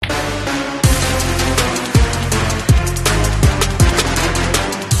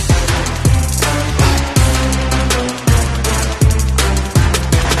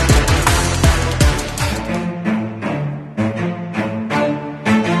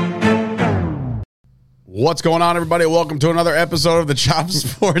What's going on, everybody? Welcome to another episode of the Chop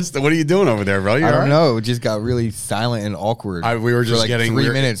Sports. What are you doing over there, bro? I don't know. It just got really silent and awkward. We were just for like getting 3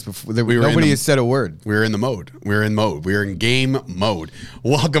 minutes before. Nobody has said a word. We're in the mode. We're in game mode.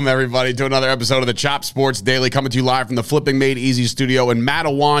 Welcome, everybody, to another episode of the Chop Sports Daily, coming to you live from the Flipping Made Easy studio in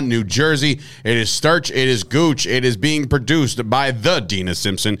Matawan, New Jersey. It is Sturch. It is Gooch. It is being produced by the Dina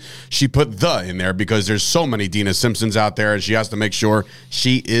Simpson. She put the in there because there's so many Dina Simpsons out there, and she has to make sure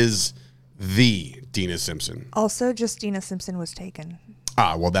she is the Dina Simpson. Also, just Dina Simpson was taken.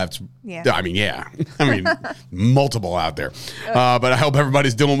 Well, that's, yeah. I mean, multiple out there. But I hope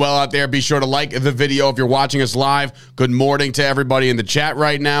everybody's doing well out there. Be sure to like the video if you're watching us live. Good morning to everybody in the chat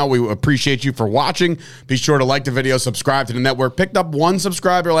right now. We appreciate you for watching. Be sure to like the video, subscribe to the network. Picked up 1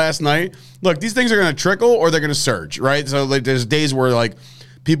 subscriber last night. Look, these things are going to trickle or they're going to surge, right? So like, there's days where like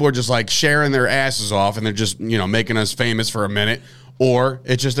people are just like sharing their asses off and they're just, making us famous for a minute. Or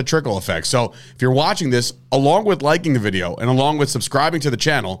it's just a trickle effect. So if you're watching this, along with liking the video and along with subscribing to the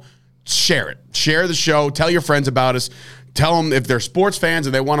channel, share it. Share the show. Tell your friends about us. Tell them if they're sports fans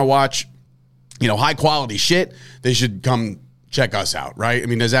and they want to watch, high quality shit, they should come check us out, right? I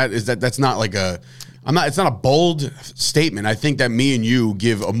mean, that's not like it's not a bold statement. I think that me and you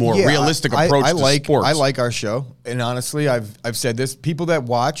give a more realistic approach to sports. I like our show. And honestly, I've said this. People that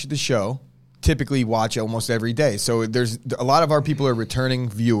watch the show typically watch almost every day. So there's a lot of our people are returning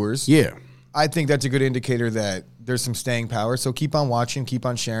viewers. Yeah. I think that's a good indicator that there's some staying power. So keep on watching, keep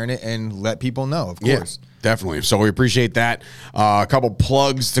on sharing it, and let people know, of course. Yeah, definitely. So we appreciate that. A couple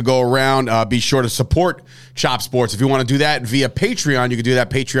plugs to go around. Be sure to support Chop Sports. If you want to do that via Patreon, you can do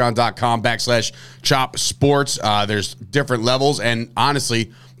that, patreon.com/Chop Sports. There's different levels, and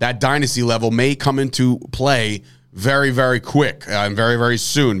honestly, that Dynasty level may come into play very, very quick and very, very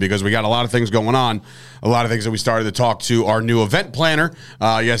soon because we got a lot of things going on. A lot of things that we started to talk to our new event planner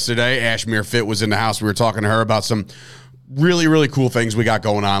yesterday. Ashmere Fit was in the house. We were talking to her about some really, really cool things we got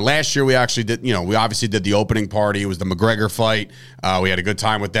going on. Last year we actually did, we obviously did the opening party. It was the McGregor fight. We had a good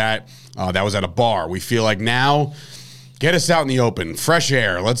time with that. That was at a bar. We feel like now, get us out in the open, fresh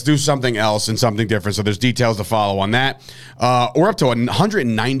air. Let's do something else and something different. So there's details to follow on that. We're up to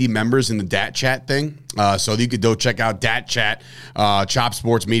 190 members in the Dat Chat thing. So you could go check out Dat Chat. Chop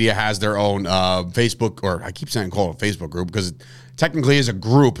Sports Media has their own Facebook, or I keep saying call it a Facebook group because it technically is a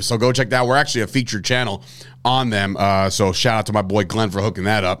group. So go check that out. We're actually a featured channel on them. So shout out to my boy Glenn for hooking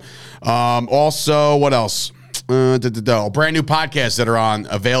that up. Also, what else? Brand new podcasts that are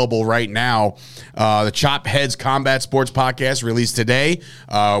available right now. The Chop Heads Combat Sports Podcast released today.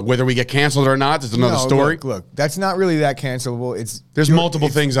 Whether we get canceled or not is another story. Look, that's not really that cancelable. There's multiple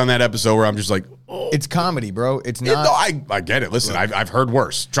things on that episode where I'm just like, oh. It's comedy, bro. It's not. I get it. Listen, I've heard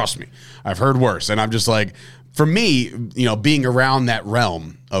worse. Trust me, I've heard worse, and I'm just like, for me, being around that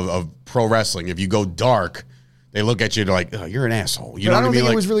realm of pro wrestling, if you go dark, they look at you like, oh, you're an asshole. You know what I mean? I don't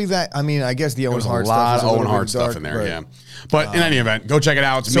think it was really that. I mean, I guess the Owen Hart stuff. A lot of Owen Hart stuff in there, yeah. But in any event, go check it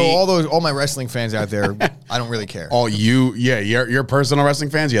out. It's me. all my wrestling fans out there, I don't really care. Your personal wrestling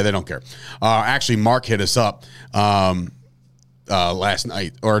fans, they don't care. Actually, Mark hit us up last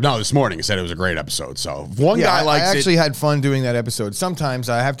night, this morning. He said it was a great episode. So if one guy likes it. I actually had fun doing that episode. Sometimes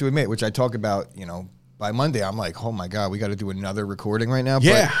I have to admit, which I talk about, by Monday, I'm like, oh my God, we got to do another recording right now.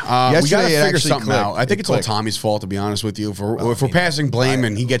 Yeah, but we got to figure something clicked. out. I think it's all Tommy's fault, to be honest with you. If we're passing blame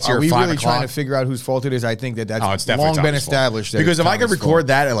and he gets here at 5 o'clock. Are we really trying to figure out whose fault it is? I think that's it's long been established. Because if I could record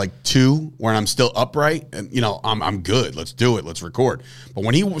that at like 2 when I'm still upright, and I'm good. Let's do it. Let's record. But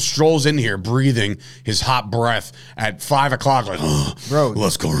when he strolls in here breathing his hot breath at 5 o'clock, like, oh, bro,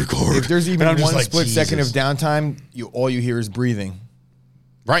 let's go record. If there's even one split second of downtime, all you hear is breathing.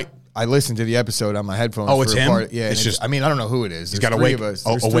 Right. I listened to the episode on my headphones. Oh, it's him? Yeah, it's just. I mean, I don't know who it is. He's got awake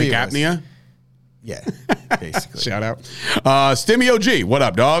apnea? Yeah, basically. Shout out. Stimmy OG, what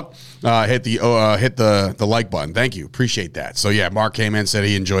up, dog? Hit the like button. Thank you. Appreciate that. So, yeah, Mark came in and said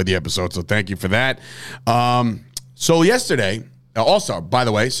he enjoyed the episode, so thank you for that. So, yesterday, All-Star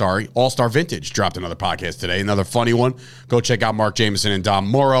Vintage dropped another podcast today, another funny one. Go check out Mark Jameson and Dom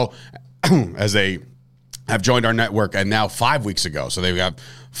Morrow as they have joined our network, and now 5 weeks ago. So they've got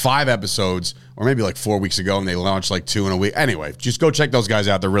 5 episodes, or maybe like 4 weeks ago, and they launched like 2 in a week. Anyway, just go check those guys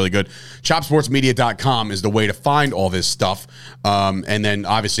out. They're really good. ChopSportsMedia.com is the way to find all this stuff. And then,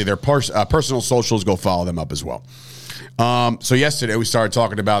 obviously, their personal socials, go follow them up as well. So yesterday, we started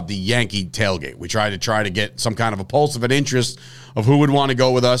talking about the Yankee tailgate. We tried to get some kind of a pulse of an interest of who would want to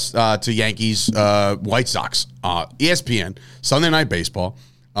go with us to Yankees, White Sox, ESPN, Sunday Night Baseball.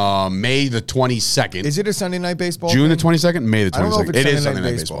 May the 22nd. Is it a Sunday night baseball? June the thing? 22nd? May the 22nd. I don't know if it's It is Sunday Sunday night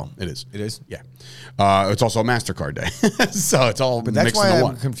Night baseball. Baseball. It is. It is? Yeah. It's also a MasterCard day. So it's all But that's mixed why into I'm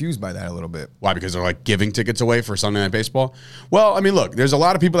one. confused by that a little bit. Why? Because they're like giving tickets away for Sunday Night Baseball? Well, I mean, look, there's a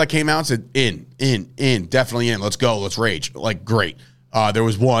lot of people that came out and said, in, definitely in. Let's go. Let's rage. Like, great. There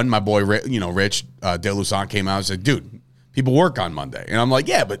was one, my boy, Rich DeLusan came out and said, dude, people work on Monday. And I'm like,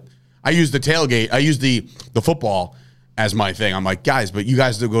 yeah, but I use the tailgate. I use the football as my thing. I'm like, guys, but you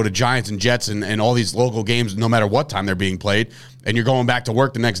guys do go to Giants and Jets and all these local games, no matter what time they're being played, and you're going back to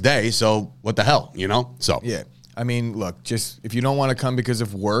work the next day. So what the hell, So Yeah. I mean, look, just if you don't want to come because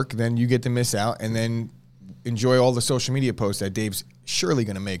of work, then you get to miss out and then enjoy all the social media posts that Dave's surely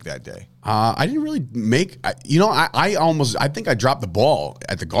going to make that day. I didn't really make. I think I dropped the ball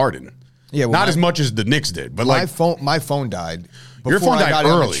at the Garden. Yeah, well, not as much as the Knicks did, but my phone died. Your phone I died got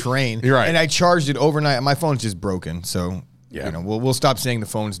on early. the train. You're right. And I charged it overnight. My phone's just broken. So, Yeah. we'll stop saying the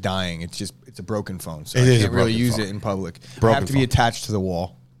phone's dying. It's a broken phone. So It I is a can't really broken use phone. it in public. I Broken have to be phone. attached to the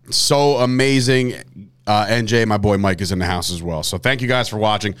wall. So amazing. NJ, my boy Mike, is in the house as well. So thank you guys for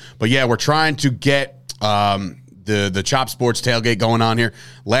watching. But yeah, we're trying to get the Chop Sports tailgate going on here.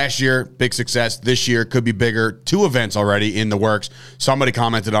 Last year, big success. This year could be bigger. 2 events already in the works. Somebody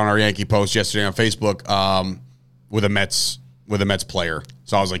commented on our Yankee post yesterday on Facebook with a Mets player.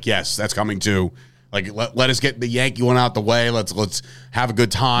 So I was like, yes, that's coming too. Like, let us get the Yankee one out the way. Let's have a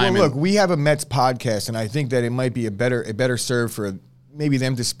good time. Well, look, we have a Mets podcast, and I think that it might be a better serve for maybe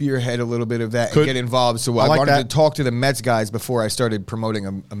them to spearhead a little bit of that and get involved. So I wanted to talk to the Mets guys before I started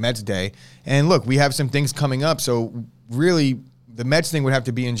promoting a Mets day. And look, we have some things coming up. So really, the Mets thing would have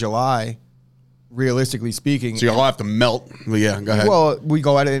to be in July, realistically speaking. So you'll have to melt. Well, yeah, go ahead. Well, we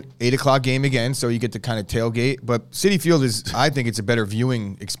go at an 8 o'clock game again, so you get to kind of tailgate. But Citi Field I think it's a better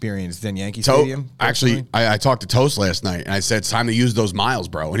viewing experience than Yankee Stadium. Actually, I talked to Toast last night, and I said, it's time to use those miles,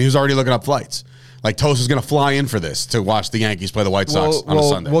 bro. And he was already looking up flights. Like, Toast is going to fly in for this to watch the Yankees play the White Sox on a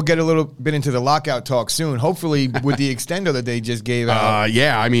Sunday. We'll get a little bit into the lockout talk soon. Hopefully, with the extendo that they just gave out.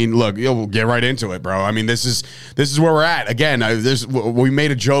 Yeah, I mean, look, we'll get right into it, bro. I mean, this is where we're at. Again, we made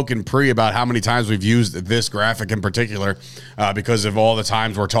a joke in pre about how many times we've used this graphic in particular because of all the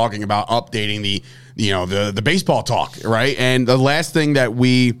times we're talking about updating the baseball talk, right? And the last thing that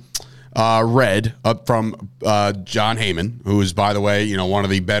we read up from John Heyman, who is, by the way, one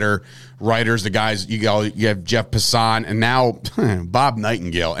of the better writers. The guys, you have Jeff Passan, and now Bob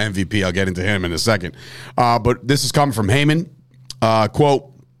Nightingale, MVP. I'll get into him in a second. But this is coming from Heyman.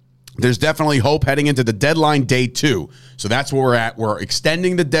 Quote, there's definitely hope heading into the deadline day 2. So that's where we're at. We're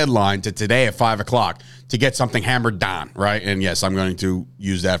extending the deadline to today at 5 o'clock to get something hammered down, right? And yes, I'm going to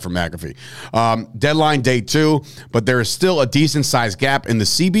use that for McAfee. Deadline day 2, but there is still a decent sized gap in the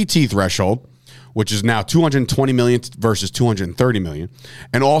CBT threshold, which is now $220 million versus $230 million.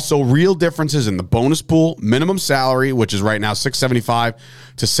 And also real differences in the bonus pool, minimum salary, which is right now $675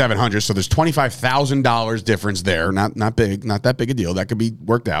 to $700. So there's $25,000 difference there. Not big, not that big a deal. That could be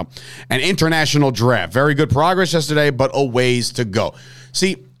worked out. And international draft. Very good progress yesterday, but a ways to go.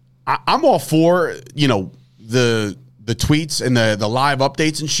 See, I'm all for, the tweets and the live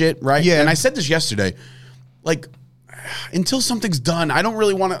updates and shit, right? Yeah. And I said this yesterday, like, until something's done, I don't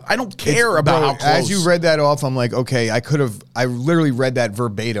really want to. I don't care about how close. As you read that off, I'm like, okay, I literally read that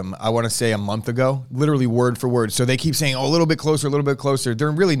verbatim, I want to say a month ago, literally word for word. So they keep saying, a little bit closer, a little bit closer. They're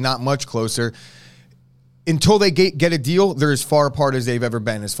really not much closer. Until they get a deal, they're as far apart as they've ever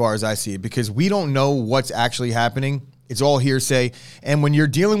been, as far as I see it, because we don't know what's actually happening. It's all hearsay. And when you're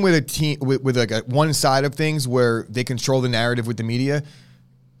dealing with a team, with like one side of things where they control the narrative with the media,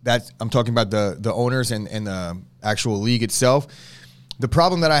 I'm talking about the owners and the actual league itself. The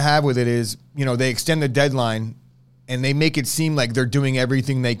problem that I have with it is, they extend the deadline and they make it seem like they're doing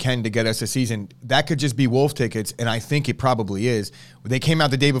everything they can to get us a season. That could just be wolf tickets, and I think it probably is. They came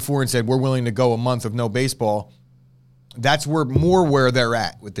out the day before and said, we're willing to go a month of no baseball. That's where they're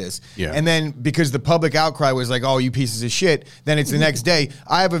at with this. Yeah. And then because the public outcry was like, oh, you pieces of shit, then it's the next day.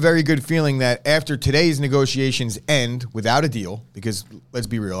 I have a very good feeling that after today's negotiations end without a deal, because let's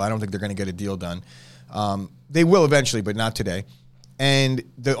be real, I don't think they're going to get a deal done. They will eventually, but not today. And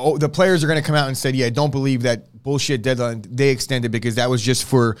the players are going to come out and say, yeah, don't believe that bullshit deadline they extended, because that was just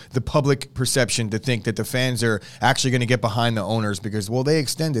for the public perception to think that the fans are actually going to get behind the owners because, well, they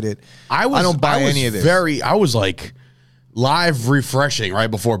extended it. I don't buy any of this. I was like live refreshing right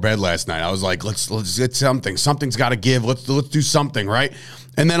before bed last night. I was like, let's get something. Something's got to give. Let's do something, right?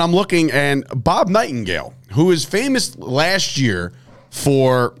 And then I'm looking, and Bob Nightingale, who is famous last year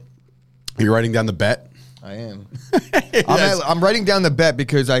for, are you writing down the bet? I am. I'm writing down the bet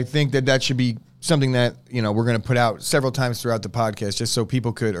because I think that should be something that, we're going to put out several times throughout the podcast just so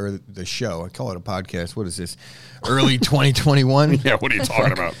people could, or the show, I call it a podcast. What is this? Early 2021? Yeah, what are you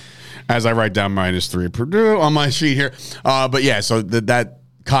talking about? As I write down -3 Purdue on my sheet here. But yeah, so that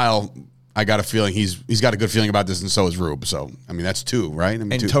Kyle, I got a feeling he's got a good feeling about this, and so is Rube. So, I mean, that's 2, right? I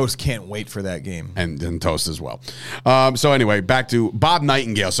mean, And 2. Toast can't wait for that game. And Toast as well. So anyway, back to Bob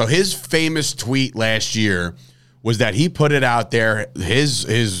Nightingale. So his famous tweet last year was that he put it out there,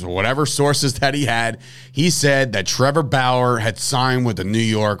 his whatever sources that he had, he said that Trevor Bauer had signed with the New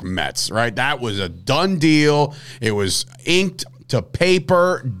York Mets, right? That was a done deal. It was inked to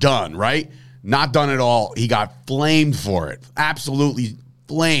paper, done, right? Not done at all. He got flamed for it. Absolutely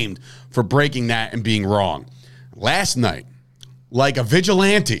flamed for breaking that and being wrong. Last night, like a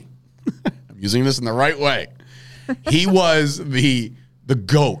vigilante, I'm using this in the right way, he was the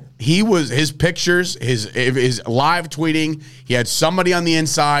GOAT. He was his pictures, his live tweeting. He had somebody on the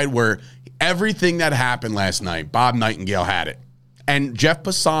inside where everything that happened last night, Bob Nightingale had it. And Jeff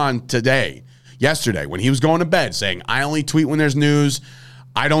Passan yesterday, when he was going to bed saying, I only tweet when there's news,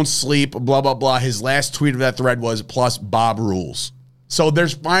 I don't sleep, blah, blah, blah. His last tweet of that thread was, plus Bob rules. So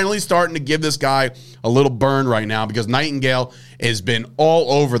there's finally starting to give this guy a little burn right now because Nightingale has been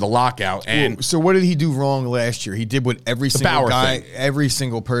all over the lockout. And so what did he do wrong last year? He did what every single Bauer guy, thing. every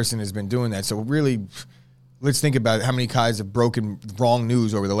single person has been doing that. So really, let's think about how many guys have broken wrong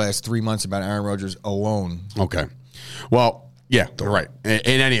news over the last 3 months about Aaron Rodgers alone. Okay. Well, yeah, you're right. In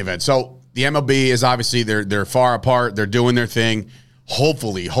any event. So the MLB is obviously they're far apart. They're doing their thing.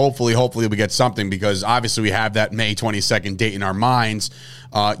 Hopefully we get something because obviously we have that May 22nd date in our minds.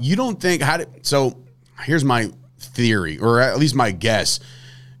 You don't think so here's my theory, or at least my guess.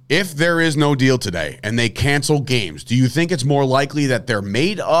 If there is no deal today and they cancel games, do you think it's more likely that they're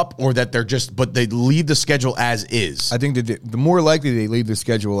made up or that but they leave the schedule as is? I think that the more likely they leave the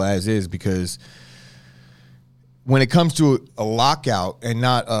schedule as is, because when it comes to a lockout and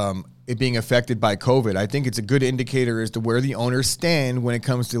not it being affected by COVID, I think it's a good indicator as to where the owners stand when it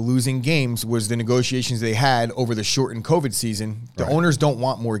comes to losing games was the negotiations they had over the shortened COVID season. The owners don't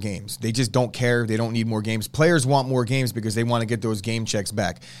want more games. They just don't care. They don't need more games. Players want more games because they want to get those game checks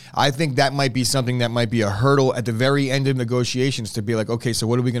back. I think that might be something that might be a hurdle at the very end of negotiations to be like, okay, so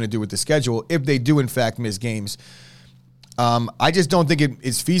what are we going to do with the schedule if they do in fact miss games? I just don't think it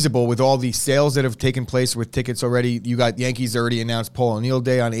is feasible with all the sales that have taken place with tickets already. You got Yankees already announced Paul O'Neill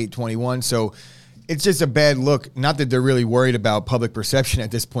Day on 8/21, so it's just a bad look. Not that they're really worried about public perception at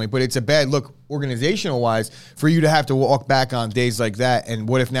this point, but it's a bad look organizational-wise for you to have to walk back on days like that. And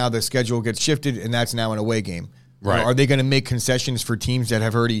what if now the schedule gets shifted and that's now an away game? Right. Are they going to make concessions for teams that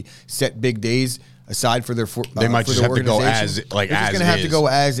have already set big days aside for their they might just have to go as They're just as going to have to is. go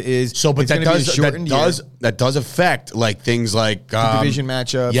as is. So, but It's gonna be a shortened year. that does affect like things like Division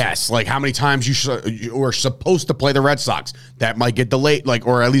matchups. Yes, like how many times you were supposed to play the Red Sox. That might get delayed,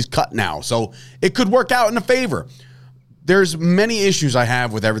 or at least cut now. So it could work out in a favor. There's many issues I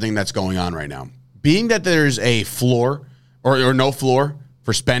have with everything that's going on right now. Being that there's a floor or no floor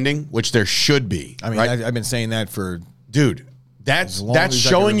for spending, which there should be. I mean, right? I've been saying that for Dude, that's long as I can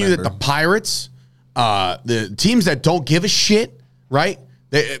showing you that the remember. Pirates, the teams that don't give a shit, right?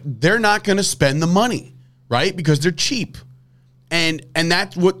 They're not going to spend the money, right? Because they're cheap, and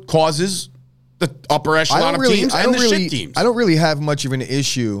that's what causes the upper echelon of teams and the shit teams. I don't really have much of an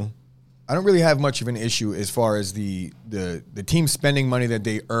issue. I don't really have much of an issue as far as the team spending money that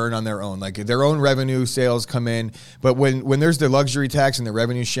they earn on their own. Like their own revenue sales come in, but when there's the luxury tax and the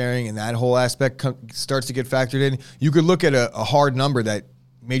revenue sharing and that whole aspect starts to get factored in, you could look at a hard number that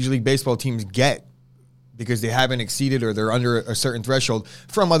Major League Baseball teams get because they haven't exceeded or they're under a certain threshold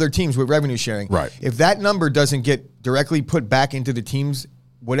from other teams with revenue sharing. Right. If that number doesn't get directly put back into the team's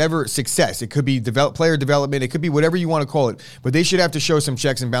whatever success, it could be player development, it could be whatever you want to call it, but they should have to show some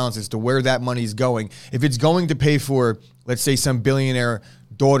checks and balances to where that money's going. If it's going to pay for, let's say, some billionaire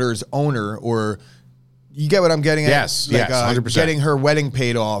daughter's owner, or you get what I'm getting at? Yes, 100%. Getting her wedding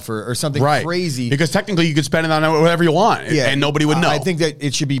paid off or something crazy. Because technically you could spend it on whatever you want, and nobody would know. I think that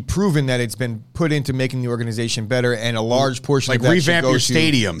it should be proven that it's been put into making the organization better, and a large portion of that revamp should go your to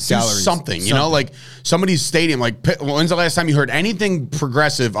stadium, do salaries. something, you know, like somebody's stadium. Like, when's the last time you heard anything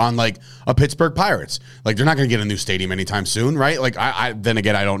progressive on like a Pittsburgh Pirates? Like, they're not going to get a new stadium anytime soon, right? Like, then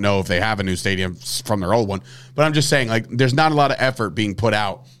again, I don't know if they have a new stadium from their old one, but I'm just saying, like, there's not a lot of effort being put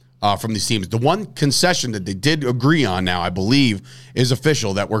out from these teams. The one concession that they did agree on now, I believe, is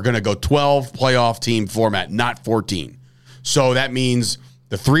official, that we're going to go 12 playoff team format, not 14. So that means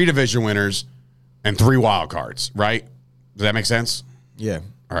the 3 division winners and 3 wild cards, right? Does that make sense? Yeah.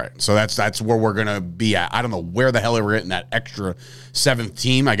 All right, so that's where we're gonna be at. I don't know where the hell we're getting that extra 7th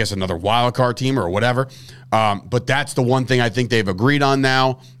team. I guess another wild card team or whatever. But that's the one thing I think they've agreed on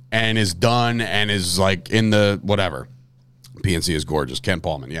now and is done and is like in the whatever. PNC is gorgeous. Ken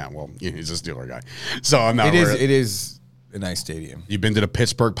Paulman, yeah, well, he's a Steeler guy, so I'm not. It is a nice stadium. You've been to the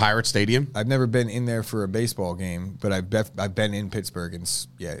Pittsburgh Pirates Stadium? I've never been in there for a baseball game, but I've been in Pittsburgh, and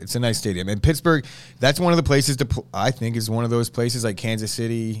yeah, it's a nice stadium. And Pittsburgh, that's one of the places I think is one of those places like Kansas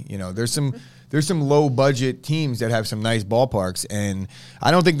City. You know, there's some low budget teams that have some nice ballparks, and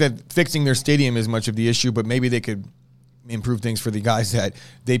I don't think that fixing their stadium is much of the issue, but maybe they could improve things for the guys that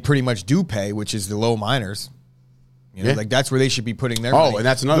they pretty much do pay, which is the low minors. You know, like that's where they should be putting their money. And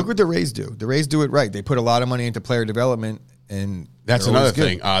that's another. Look what the Rays do. The Rays do it right. They put a lot of money into player development, and that's another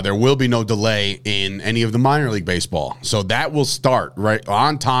thing. There will be no delay in any of the minor league baseball, so that will start right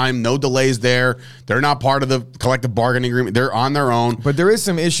on time. No delays there. They're not part of the collective bargaining agreement. They're on their own. But there is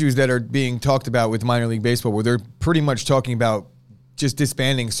some issues that are being talked about with minor league baseball, where they're pretty much talking about just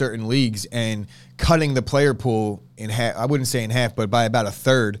disbanding certain leagues and cutting the player pool in half. I wouldn't say in half, but by about a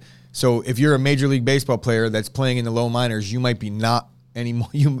third. So if you're a Major League Baseball player that's playing in the low minors, you might be not anymore.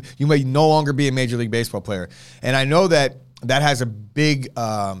 You might no longer be a Major League Baseball player. And I know that has a big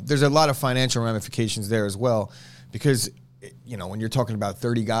there's a lot of financial ramifications there as well, because you know when you're talking about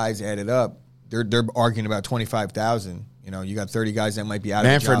 30 guys added up, they're arguing about 25,000. You know, you got 30 guys that might be out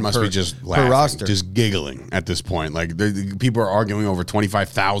of a job Manfred must be just laughing, roster, just giggling at this point. Like people are arguing over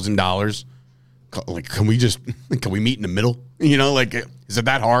 $25,000. Like, can we meet in the middle? You know, like, is it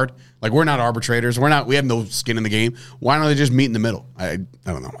that hard? Like, we're not arbitrators. We have no skin in the game. Why don't they just meet in the middle? I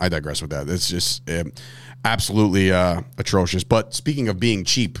don't know. I digress with that. It's just absolutely atrocious. But speaking of being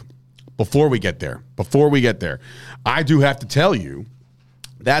cheap, before we get there, I do have to tell you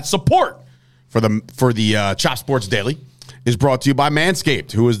that support for the Chop Sports Daily is brought to you by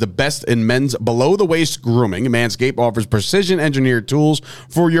Manscaped, who is the best in men's below-the-waist grooming. Manscaped offers precision-engineered tools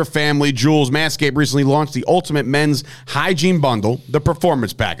for your family jewels. Manscaped recently launched the ultimate men's hygiene bundle, the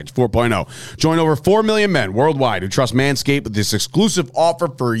Performance Package 4.0. Join over 4 million men worldwide who trust Manscaped with this exclusive offer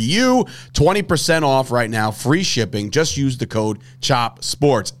for you. 20% off right now, free shipping. Just use the code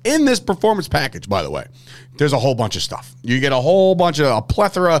CHOPSPORTS. In this Performance Package, by the way, there's a whole bunch of stuff. You get a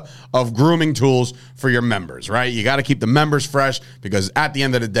plethora of grooming tools for your members, right? You got to keep the members fresh because at the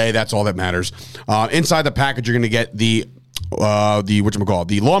end of the day, that's all that matters. Inside the package, you're going to get the Lawnmower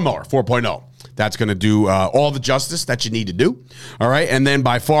 4.0. That's going to do all the justice that you need to do. All right. And then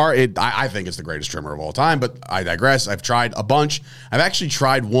by far, I think it's the greatest trimmer of all time, but I digress. I've tried a bunch. I've actually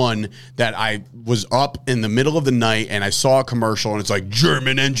tried one that I was up in the middle of the night and I saw a commercial and it's like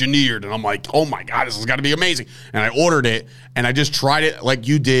German engineered. And I'm like, oh my God, this is going to be amazing. And I ordered it and I just tried it like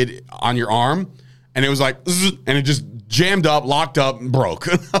you did on your arm. And it was like, and it just jammed up, locked up, and broke.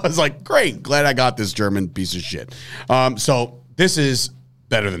 I was like, great. Glad I got this German piece of shit. So this is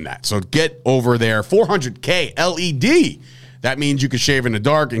better than that. So get over there. 400K LED. That means you can shave in the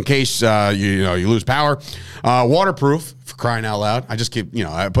dark in case you lose power. Waterproof, for crying out loud. I just keep,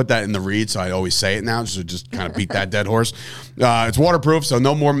 I put that in the read, so I always say it now, just kind of beat that dead horse. It's waterproof, so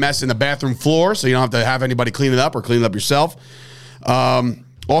no more mess in the bathroom floor, so you don't have to have anybody clean it up or clean it up yourself.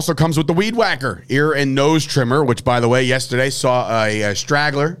 Also comes with the Weed Whacker ear and nose trimmer, which, by the way, yesterday saw a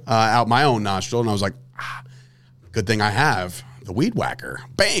straggler out my own nostril, and I was like, good thing I have the Weed Whacker.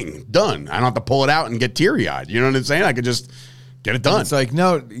 Bang, done. I don't have to pull it out and get teary-eyed. You know what I'm saying? I could just get it done. It's like,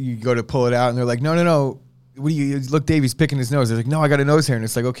 no, you go to pull it out, and they're like, no. What do you look? Davey's picking his nose. They're like, no, I got a nose hair, and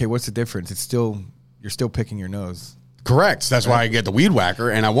it's like, okay, what's the difference? You're still picking your nose. Correct. That's why I get the Weed Whacker,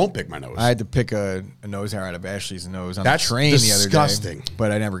 and I won't pick my nose. I had to pick a nose hair out of Ashley's nose on the train the other day,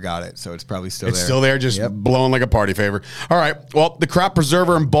 but I never got it, so it's probably still there. It's still there, just blowing like a party favor. All right. Well, the Crop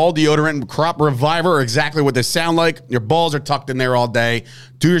Preserver and Ball Deodorant and Crop Reviver are exactly what they sound like. Your balls are tucked in there all day.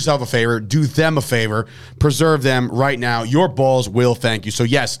 Do yourself a favor. Do them a favor. Preserve them right now. Your balls will thank you. So,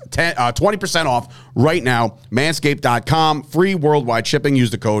 yes, 20% off right now. Manscaped.com. Free worldwide shipping.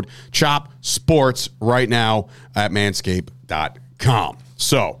 Use the code CHOPSPORTS right now at Manscaped.com.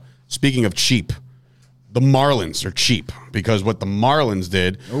 So, speaking of cheap, the Marlins are cheap because what the Marlins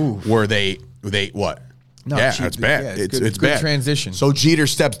did were they what? No, yeah, cheap. it's bad. Yeah, it's it's good bad. Transition. So Jeter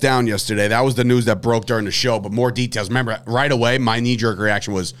steps down yesterday. That was the news that broke during the show, but more details. Remember, right away, my knee-jerk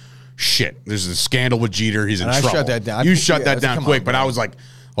reaction was, shit, there's a scandal with Jeter. He's in trouble. I shut that down. You shut that down quick, but I was like,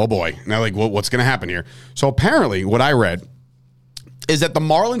 oh boy. Now, like, what's going to happen here? So apparently, what I read is that the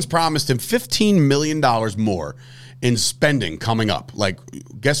Marlins promised him $15 million more in spending coming up. Like,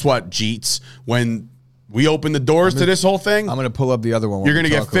 guess what, Jeets? When we open the doors to this whole thing, I'm going to pull up the other one. You're going to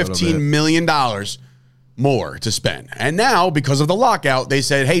get $15 million more to spend. And now, because of the lockout, they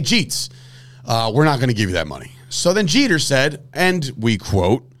said, hey, Jeets, we're not going to give you that money. So then Jeter said, and we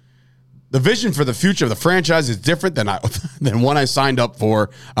quote, the vision for the future of the franchise is different than one I signed up to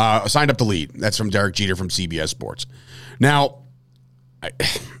lead. That's from Derek Jeter from CBS Sports. Now,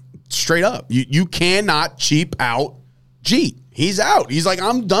 straight up, you cannot cheap out Jeet. He's out. He's like,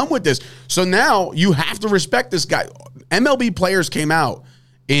 I'm done with this. So now you have to respect this guy. MLB players came out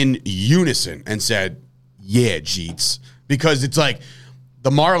in unison and said, yeah, Jeets. Because it's like the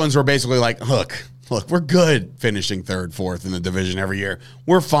Marlins were basically like, look, we're good finishing third, fourth in the division every year.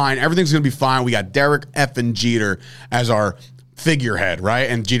 We're fine. Everything's going to be fine. We got Derek effing Jeter as our figurehead, right?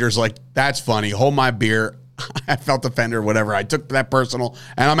 And Jeter's like, that's funny. Hold my beer. I felt offended, whatever. I took that personal,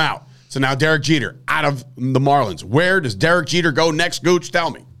 and I'm out. So now Derek Jeter out of the Marlins. Where does Derek Jeter go next, Gooch?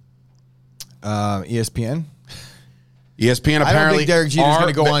 Tell me. ESPN. ESPN apparently. I don't think Derek Jeter's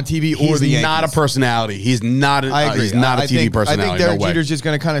going to go on TV or the Yankees. He's not a personality. He's not. He's not a TV personality. I think Derek Jeter's just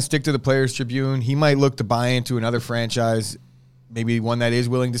going to kind of stick to the Players Tribune. He might look to buy into another franchise, maybe one that is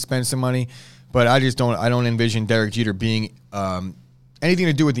willing to spend some money. But I just don't. I don't envision Derek Jeter being anything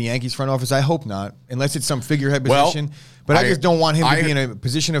to do with the Yankees front office. I hope not, unless it's some figurehead position. But I just don't want him to be in a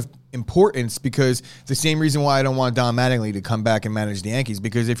position of importance, because the same reason why I don't want Don Mattingly to come back and manage the Yankees,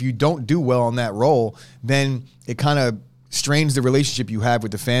 because if you don't do well on that role, then it kind of strains the relationship you have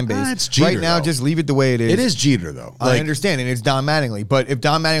with the fan base. It's Jeter, right now, though. Just leave it the way it is. It is Jeter, though. I understand, and it's Don Mattingly. But if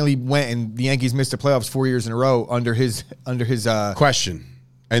Don Mattingly went and the Yankees missed the playoffs 4 years in a row under his question,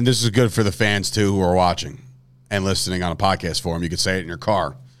 and this is good for the fans too who are watching and listening on a podcast forum. You could say it in your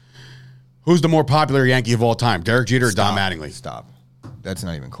car. Who's the more popular Yankee of all time, Derek Jeter or Don Mattingly? Stop. That's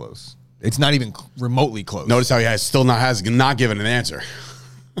not even close. It's not even remotely close. Notice how he has not given an answer.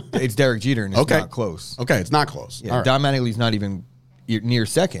 It's Derek Jeter, and it's not close. Okay, it's not close. Yeah, Don Mattingly's not even near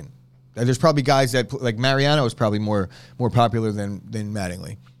second. There's probably guys that, like Mariano, is probably more popular than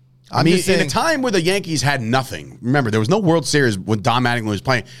Mattingly. I mean, in a time where the Yankees had nothing, remember, there was no World Series when Don Mattingly was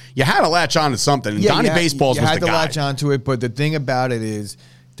playing. You had to latch on to something. And Donnie Baseballs was the guy. You had to latch on to it, but the thing about it is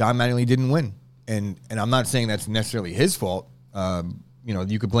Don Mattingly didn't win. And I'm not saying that's necessarily his fault.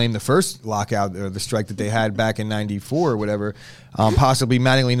 You could blame the first lockout or the strike that they had back in '94 or whatever, possibly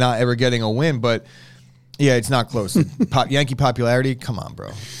Mattingly not ever getting a win. But yeah, it's not close. Yankee popularity, come on, bro.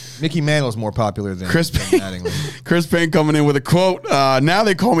 Mickey Mantle's more popular than Mattingly. Chris Payne coming in with a quote. Now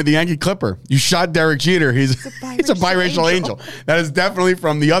they call me the Yankee Clipper. You shot Derek Jeter. He's a biracial angel. That is definitely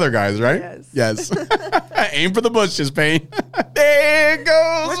from the other guys, right? Yes. Aim for the bushes, Payne. There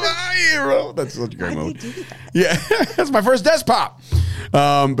goes my hero. That's such a great movie. Yeah, that's my first desk pop.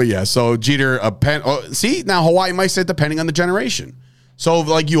 But yeah, so Jeter, see, now Hawaii might say depending on the generation. So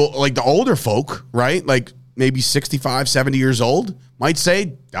like the older folk, right? Like maybe 65, 70 years old might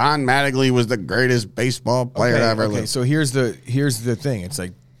say Don Mattingly was the greatest baseball player ever lived. So here's the thing. It's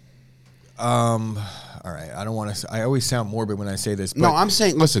like, all right, I don't want to. I always sound morbid when I say this. But no, I'm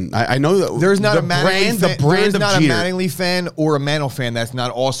saying, listen, I know that there's not a Mattingly fan or a Mantle fan that's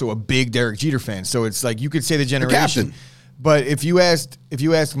not also a big Derek Jeter fan. So it's like you could say the generation. But if you asked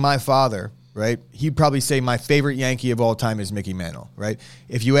my father, right, he'd probably say my favorite Yankee of all time is Mickey Mantle, right?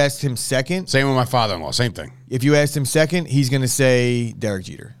 If you asked him second, same with my father-in-law, same thing. If you asked him second, he's going to say Derek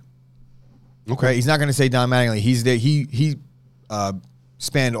Jeter. Okay, right? He's not going to say Don Mattingly. He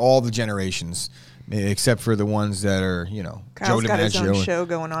spanned all the generations, except for the ones that are, Kyle's Joe got his own DiMaggio. show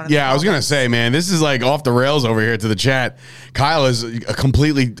going on. Yeah, I was gonna say, man, this is like off the rails over here to the chat. Kyle is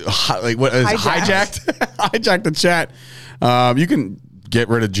completely hijacked hijacked the chat. You can get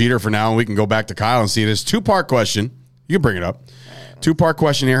rid of Jeter for now, and we can go back to Kyle and see this two-part question. You can bring it up. Two-part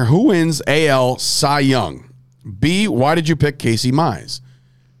question here: who wins AL Cy Young? B, why did you pick Casey Mize?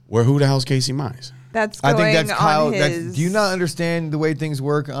 Who the hell's Casey Mize? That's going I think that's Kyle. on his... Do you not understand the way things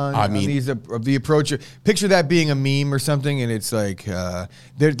work on these the approach? Picture that being a meme or something, and it's like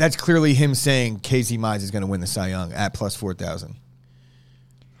that's clearly him saying Casey Mize is going to win the Cy Young at plus 4,000.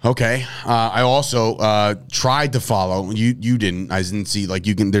 Okay. I also tried to follow. You didn't. I didn't see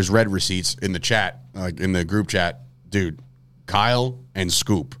there's red receipts in the chat, like in the group chat. Dude, Kyle and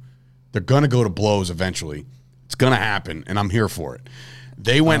Scoop, they're gonna go to blows eventually. It's gonna happen, and I'm here for it.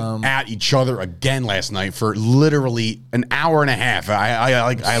 They went at each other again last night for literally an hour and a half.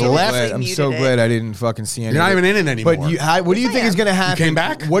 I left. I'm so glad I didn't fucking see anything. You're not even in it anymore. But what do you think is going to happen? You came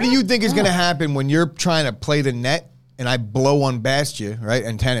back? What do you think is going to happen when you're trying to play the net and I blow one Bastia, right,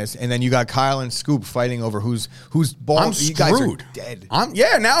 and tennis, and then you got Kyle and Scoop fighting over whose ball? I'm screwed. You guys are dead.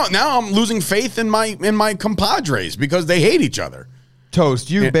 Now I'm losing faith in my compadres because they hate each other.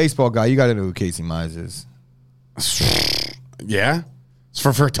 Toast, you baseball guy, you got to know who Casey Mize is. Yeah.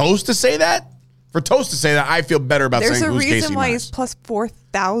 For Toast to say that? For Toast to say that, I feel better about There's saying a who's Casey reason why Mize. he's plus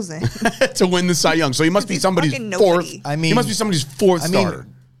 4,000. To win the Cy Young. So he must be He's somebody's fucking fourth. nobody. I mean, he must be somebody's fourth starter.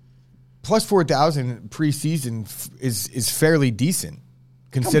 Plus 4,000 preseason is fairly decent,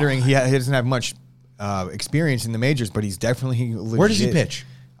 considering he doesn't have much experience in the majors, but he's definitely legit. Where does he pitch?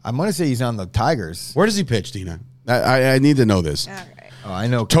 I'm going to say he's on the Tigers. Where does he pitch, Dina? I need to know this. All right. Oh, I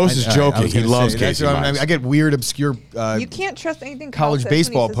know. Toast is joking. I was He gonna loves say, that's Casey what I mean, Mize. I get weird, obscure. You can't trust anything college Kyle says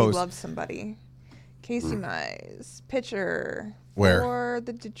baseball when he says posts. He loves somebody. Casey Mize, pitcher Where? for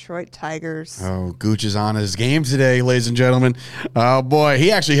the Detroit Tigers. Oh, Gooch is on his game today, ladies and gentlemen. Oh boy,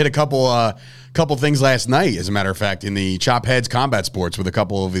 he actually hit a couple things last night. As a matter of fact, in the Chop Heads Combat Sports with a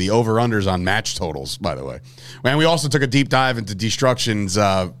couple of the over-unders on match totals. By the way, and we also took a deep dive into Destruction's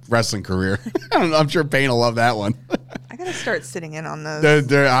wrestling career. I'm sure Payne will love that one. I gotta start sitting in on those.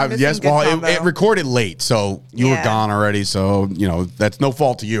 Yes, well, it recorded late, so you were Yeah. gone already. So that's no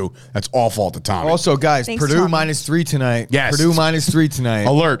fault to you. That's all fault to Tommy. Also, guys, Thanks, Purdue Tommy. -3 tonight. Yes. Purdue -3 tonight.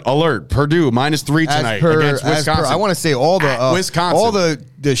 Alert! Purdue -3 tonight against Wisconsin. I want to say all At the Wisconsin. all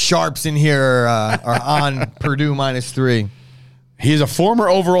the sharps in here are on Purdue -3. He's a former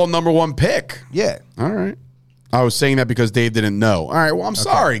overall #1 pick. Yeah. All right. I was saying that because Dave didn't know. All right. Well, I'm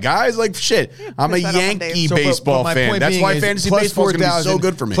sorry, guys. Like, shit. I'm a push that off on Yankee Dave. baseball my fan. point That's being why is fantasy plus baseball is going to be so 4,000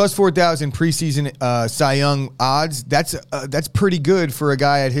 good for me. Plus 4,000 preseason Cy Young odds. That's pretty good for a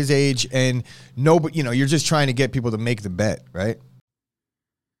guy at his age, and you're just trying to get people to make the bet, right?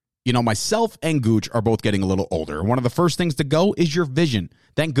 Myself and Gooch are both getting a little older. And one of the first things to go is your vision.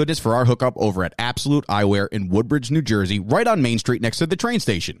 Thank goodness for our hookup over at Absolute Eyewear in Woodbridge, New Jersey, right on Main Street next to the train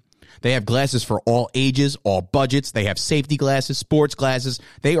station. They have glasses for all ages, all budgets. They have safety glasses, sports glasses.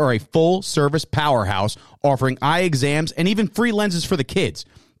 They are a full-service powerhouse offering eye exams and even free lenses for the kids.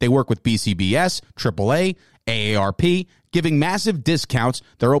 They work with BCBS, AAA, AARP, giving massive discounts.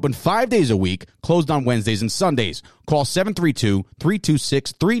 They're open 5 days a week, closed on Wednesdays and Sundays. Call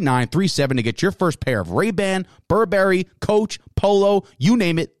 732-326-3937 to get your first pair of Ray-Ban, Burberry, Coach, Polo, you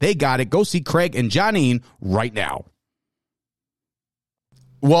name it, they got it. Go see Craig and Johnine right now.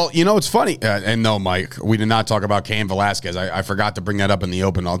 Well, it's funny. And no, Mike, we did not talk about Cain Velasquez. I forgot to bring that up in the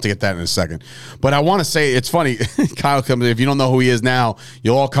open. I'll get that in a second. But I want to say it's funny. Kyle comes in. If you don't know who he is now,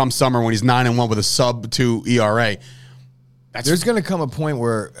 you'll all come summer when he's 9-1 with a sub-2 ERA. There's going to come a point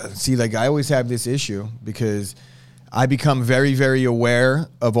where, I always have this issue because I become very, very aware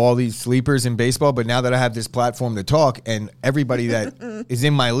of all these sleepers in baseball. But now that I have this platform to talk and everybody that is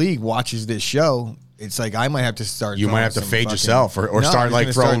in my league watches this show, it's like I might have to start. You might have to fade yourself or start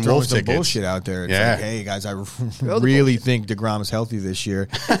throwing wolf some tickets. bullshit out there. It's Yeah. like, hey guys, I really think DeGrom's healthy this year.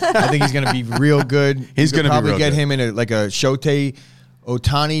 I think he's going to be real good. He's going to probably be real get good. him in a Shohei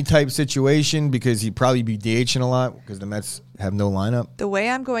Ohtani type situation because he'd probably be DHing a lot because the Mets have no lineup. The way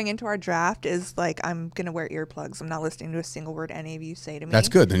I'm going into our draft is I'm gonna wear earplugs. I'm not listening to a single word any of you say to me. That's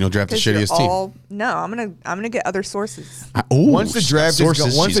good. Then you'll draft the 'Cause you're shittiest team. No, I'm gonna get other sources. Once the draft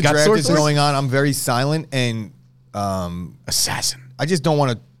sources. once She's the got draft is sources. going on, I'm very silent and Assassin. I just don't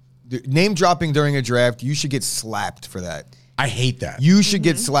want to name dropping during a draft. You should get slapped for that. I hate that. You should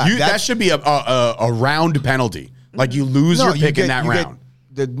get slapped. That should be a round penalty. Like you lose your pick in that round.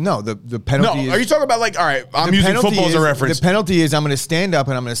 The No, penalty is. are you talking about all right, I'm the using penalty football as a is- reference. The penalty is I'm going to stand up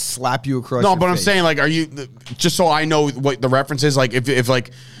and I'm going to slap you across. No, your but I'm face. saying are you just so I know what the reference is? Like if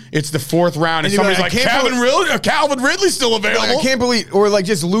it's the fourth round and And you're somebody's like, like I can't Calvin Ridley's still available. I can't believe, or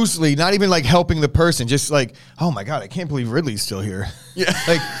just loosely, not even helping the person, just oh my god, I can't believe Ridley's still here. Yeah.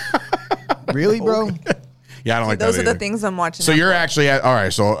 Really, bro? Yeah, I don't like Those that are the either. things I'm watching. So out you're for. actually all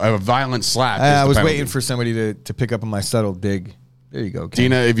right. So a violent slap. I is the was penalty. waiting for somebody to pick up on my subtle dig. There you go, Ken.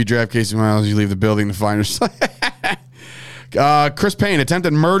 Dina, if you draft Casey Miles, you leave the building to find yourself. Chris Payne,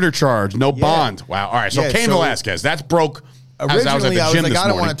 attempted murder charge, no bond. Wow. All right. So Yeah, Cain so- Velasquez, that's broke. Originally, I was at the gym this I don't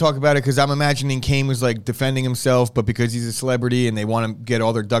want morning. to talk about it because I'm imagining Kane was defending himself, but because he's a celebrity and they want to get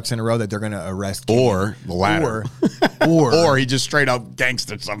all their ducks in a row, that they're going to arrest Kane. Or the latter. Or he just straight up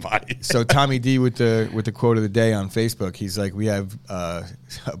gangstered somebody. So Tommy D with the quote of the day on Facebook, he's like, we have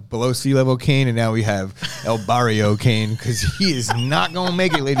below sea level Kane, and now we have El Barrio Kane because he is not going to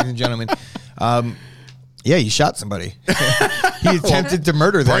make it, ladies and gentlemen. Yeah, he shot somebody. He attempted to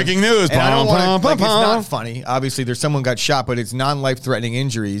murder them. Breaking news. And I don't want to. It's Pom. not funny. Obviously, there's someone got shot, but it's non-life threatening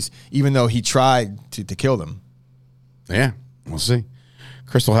injuries, even though he tried to kill them. Yeah, we'll see.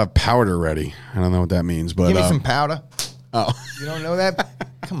 Chris will have powder ready. I don't know what that means, but Give me some powder. Oh, You don't know that?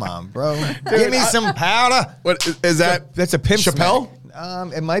 Come on, bro. Give me some powder. what is that? That's a pimp Chappelle?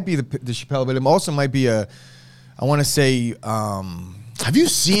 smack. It might be the Chappelle, but it also might be I want to say Have you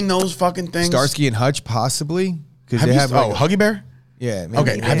seen those fucking things? Starsky and Hutch, possibly. Because Have they you, have Huggy Bear? Yeah. Maybe.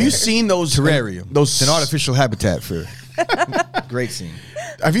 Okay, have you seen those Terrarium? Those It's an artificial habitat for. Great scene.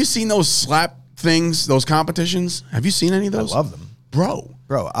 Have you seen those slap things? Those competitions? Have you seen any of I those? love them. Bro.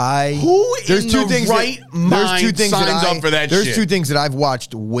 Who in the right mind signs up for that There's shit? two things that I've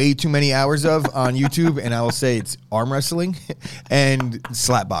watched way too many hours of on YouTube, and I will say it's arm wrestling and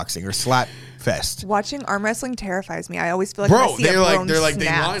slap boxing or slap fest. Watching arm wrestling terrifies me. I always feel like Bro, I see a bone they line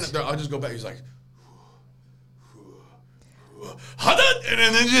snapped. up. I'll just go back. He's like, and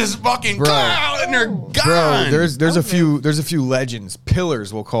then they just fucking Bro. and they're gone. Bro, there's a few legends,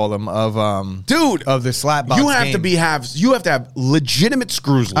 pillars we'll call them of Dude, of the slap box. you have game. you have to have legitimate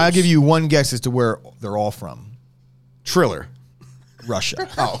screws loose. I'll give you one guess as to where they're all from. Triller. Russia.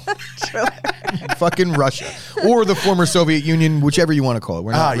 Oh, Fucking Russia. Or the former Soviet Union, whichever you want to call it.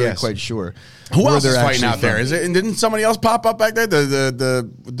 We're not really yes. quite sure. who where else is they're fighting actually out there? from. Is it? And didn't somebody else pop up back there?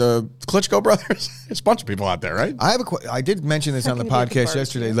 The Klitschko brothers. There's a bunch of people out there, right? I did mention this on the gonna be at the podcast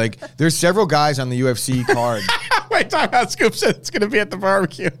yesterday. Like, there's several guys on the UFC card. Wait, talk about Scoop said it's going to be at the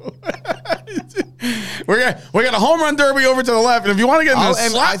barbecue. we got a home run derby over to the left, and if you want to get in the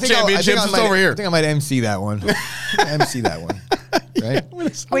slap championships, it's over here. I think I might MC that one. MC that one. Right?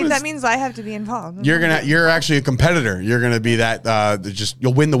 Wait, that means I have to be involved. You're actually a competitor. You're gonna be that.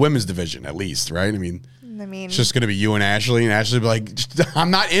 You'll win the women's division at least, right? I mean, it's just gonna be you and Ashley will be like,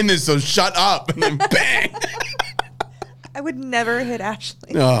 I'm not in this, so shut up, and then bang. I would never hit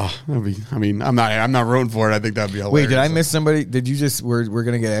Ashley. Oh, I'm not rooting for it. I think that'd be hilarious. Wait, did I miss somebody? Did you just we're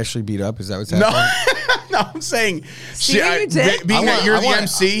gonna get Ashley beat up? Is that what's happening? No, no, I'm saying See what you did? being that you're the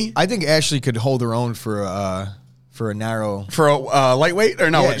MC I think Ashley could hold her own for a narrow. for a lightweight,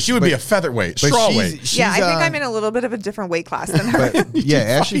 or no, Yeah, she would be a featherweight, strawweight. Yeah, I think I'm in a little bit of a different weight class than her. But yeah,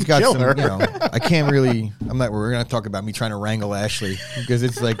 Ashley's got kill some. her. You know, I can't really. We're gonna talk about me trying to wrangle Ashley because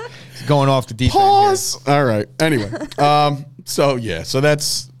it's like it's going off the deep end. Pause. All right. Anyway, so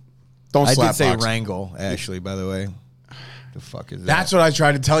that's don't I slap did say box. wrangle Ashley, by the way. The fuck is that? That's what I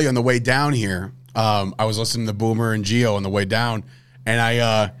tried to tell you on the way down here. I was listening to Boomer and Gio on the way down,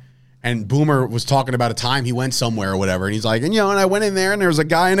 and and Boomer was talking about a time he went somewhere or whatever, and he's like, and I went in there and there was a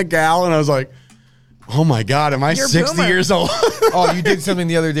guy and a gal, and I was like, oh my god, am I You're 60 Boomer. years old? Oh, you did something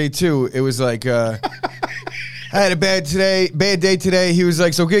the other day too. It was like I had a bad day today. He was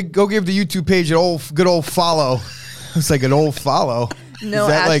like, so go give the YouTube page an good old follow. It's like an old follow. No, Is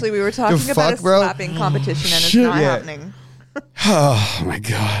that Ashley, like we were talking the about fuck, a bro? slapping competition, and it's Shit, not yeah. happening. Oh my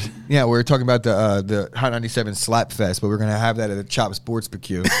god. Yeah, we were talking about the Hot 97 Slap Fest, but we're gonna have that at the Chop Sports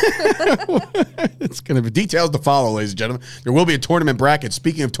BQ. It's going to be details to follow, ladies and gentlemen. There will be a tournament bracket.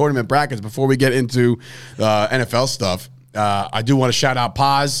 Speaking of tournament brackets, before we get into NFL stuff, I do want to shout out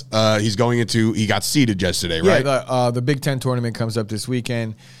Paz. He got seeded yesterday, right? Yeah, the Big Ten tournament comes up this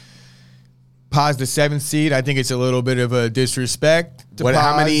weekend. Paz the 7th seed. I think it's a little bit of a disrespect to Paz.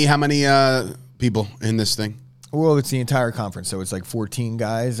 How many people in this thing? Well, it's the entire conference, so it's like 14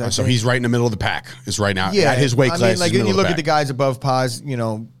 guys. I So think. he's right in the middle of the pack. Is right now at his weight class. I mean, like, he's when middle you of look the at the pack. guys above Paz,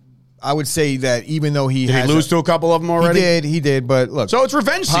 I would say that even though he Did has he lose to a couple of them already? He did, but look. So it's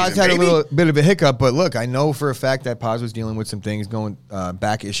revenge Paz season, had baby. a little bit of a hiccup, but look, I know for a fact that Paz was dealing with some things going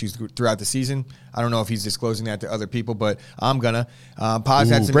back issues throughout the season. I don't know if he's disclosing that to other people, but I'm gonna. Paz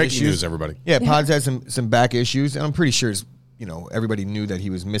had some breaking issues. news, everybody. Yeah, Paz had some back issues, and I'm pretty sure everybody knew that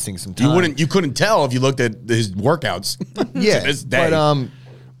he was missing some time. You couldn't tell if you looked at his workouts. Yeah, to this day.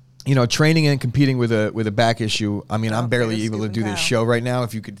 but training and competing with a back issue. I mean, I'm barely there's able to Scoop do and this Cow. show right now.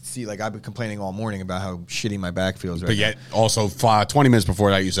 If you could see, like, I've been complaining all morning about how shitty my back feels right But yet, also 20 minutes before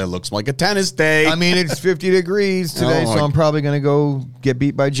that, you said it looks like a tennis day. now. I mean, it's 50 degrees today, Oh, so I'm probably going to go get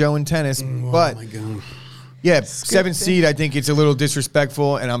beat by Joe in tennis. But, my God. yeah, 7th seed, I think it's a little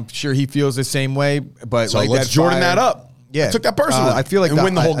disrespectful, and I'm sure he feels the same way. But So like let's that Jordan fire- that up. Yeah. I took that personally. I feel like and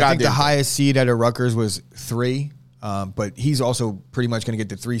win the whole I think goddamn the thing. highest seed at a Rutgers was 3. But he's also pretty much going to get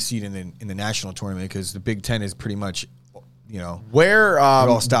the 3 seed in the national tournament because the Big Ten is pretty much, Where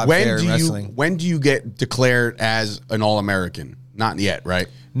all stops there in do wrestling. when do you get declared as an All-American? Not yet, right?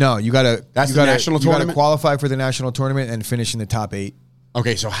 No, you gotta. That's you the gotta, national you gotta tournament? qualify for the national tournament and finish in the top 8.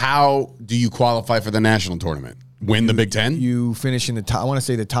 Okay, so how do you qualify for the national tournament? Win the Big Ten? You finish in the top. I want to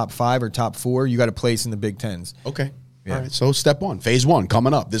say the top 5 or top 4. You got to place in the Big Tens. Okay. Yeah. All right. So step 1, phase 1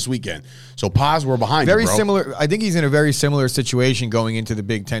 coming up this weekend. So Paz, we're behind Very you, bro. similar. I think he's in a very similar situation going into the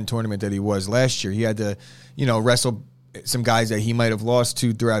Big Ten tournament that he was last year. He had to, wrestle some guys that he might have lost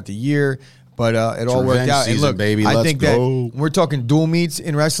to throughout the year. But it all worked revenge out. And season, look, baby. I Let's think go. that when we're talking dual meets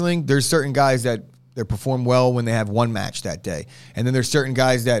in wrestling, there's certain guys that perform well when they have one match that day. And then there's certain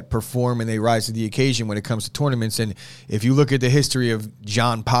guys that perform and they rise to the occasion when it comes to tournaments. And if you look at the history of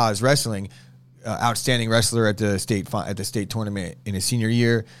John Paz wrestling, outstanding wrestler at the state tournament in his senior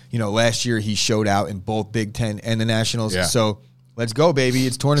year. Last year he showed out in both Big Ten and the Nationals. Yeah. So let's go, baby!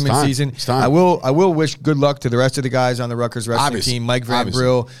 It's tournament season. It's time. I will wish good luck to the rest of the guys on the Rutgers wrestling team. Mike Van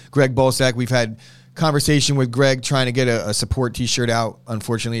Brill, Greg Bolsack. We've had conversation with Greg trying to get a support T-shirt out.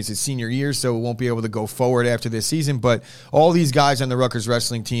 Unfortunately, it's his senior year, so it won't be able to go forward after this season. But all these guys on the Rutgers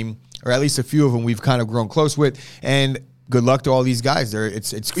wrestling team, or at least a few of them, we've kind of grown close with. And good luck to all these guys.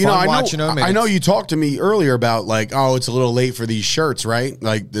 It's fun watching them. I know you talked to me earlier about it's a little late for these shirts, right?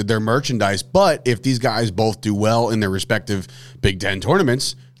 Like their merchandise. But if these guys both do well in their respective Big Ten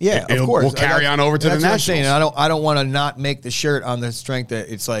tournaments, yeah, of course, we'll carry on over to the Nationals. Saying. I don't want to not make the shirt on the strength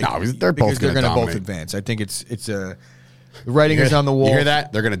that it's like they're both going to both advance. I think it's the writing is on the wall. You hear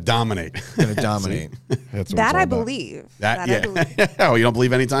that? They're going to dominate. Going to dominate. That's that I believe. That I believe. Oh, you don't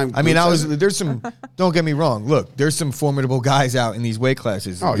believe anytime? I mean, there's some. Don't get me wrong. Look, there's some formidable guys out in these weight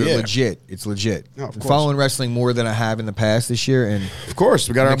classes. Oh, They're legit. It's legit. No, of I'm course. following wrestling more than I have in the past this year, and of course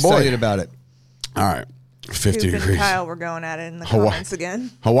we got I'm our boy. excited about it. All right. 50 Scoop degrees. and Kyle were going at it in the comments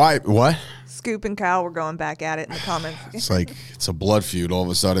again. Hawaii, what? Scoop and Kyle were going back at it in the comments. It's like it's a blood feud all of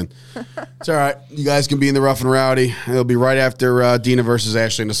a sudden. It's all right. You guys can be in the rough and rowdy. It'll be right after Dina versus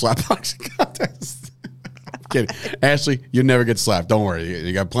Ashley in the slap boxing contest. I'm kidding. Ashley, you never get slapped. Don't worry.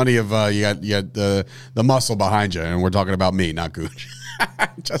 You got plenty of you got the muscle behind you, and we're talking about me, not Gooch.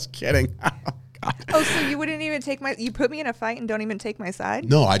 Just kidding. Oh, so you wouldn't even you put me in a fight and don't even take my side?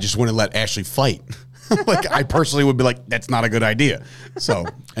 No, I just wouldn't let Ashley fight. I personally would be like, that's not a good idea. So,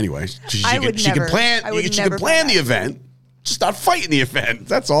 anyway, she can plan the event, just not fight in the event.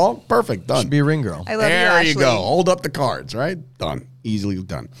 That's all. Perfect. Done. Should be a ring girl. I love there you, you go. Hold up the cards, right? Done. Easily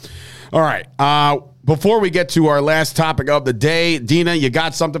done. All right. Before we get to our last topic of the day, Dina, you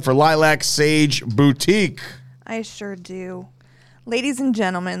got something for Lilac Sage Boutique. I sure do. Ladies and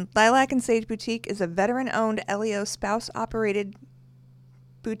gentlemen, Lilac and Sage Boutique is a veteran-owned LEO spouse-operated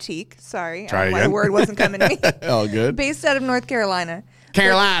boutique. Sorry, my word wasn't coming to me. All good. Based out of North Carolina.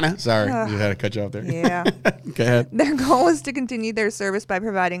 Sorry, you had to cut you off there. Yeah. Go ahead. Their goal is to continue their service by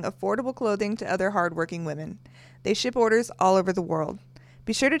providing affordable clothing to other hardworking women. They ship orders all over the world.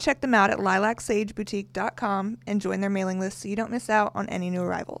 Be sure to check them out at lilacsageboutique.com and join their mailing list so you don't miss out on any new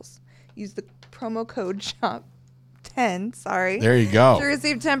arrivals. Use the promo code SHOP10, There you go. to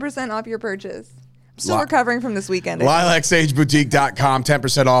receive 10% off your purchase. I'm still recovering from this weekend. LilacSageBoutique.com,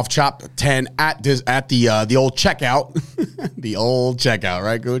 10% off, Chop 10 at the old checkout. The old checkout,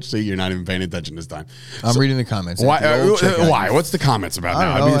 right, Coach? See, you're not even paying attention this time. I'm reading the comments. Why? What's the comments about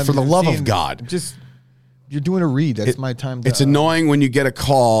now? I mean, for the love of God. Just, you're doing a read. That's my time. It's annoying when you get a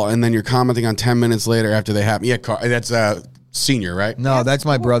call and then you're commenting on 10 minutes later after they happen. Yeah, that's senior, right? No, that's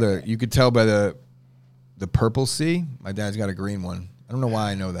my brother. You could tell by the purple C. My dad's got a green one. I don't know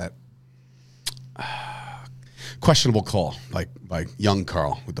why I know that. Questionable call, like by young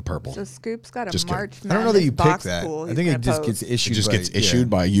Carl with the purple. So Scoop's got a Just March kidding. I don't know that you Madness picked box that. pool I think he's it just gonna gets post. issued. It just gets issued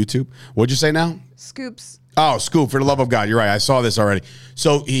by YouTube. What'd you say now? Scoop's. Oh, Scoop, for the love of God. You're right. I saw this already.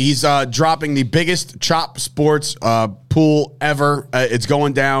 So he's dropping the biggest Chop Sports pool ever. It's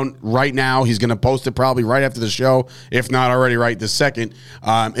going down right now. He's going to post it probably right after the show, if not already right this second.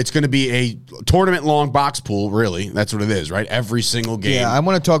 It's going to be a tournament-long box pool, really. That's what it is, right? Every single game. Yeah, I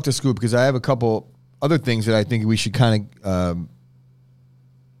want to talk to Scoop because I have a couple other things that I think we should kind of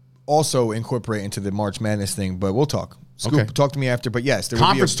also incorporate into the March Madness thing, but we'll talk. Scoop, Okay. talk to me after. But yes, there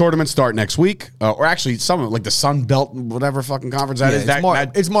Conference tournaments start next week, or actually some of like the Sun Belt, whatever fucking conference that is.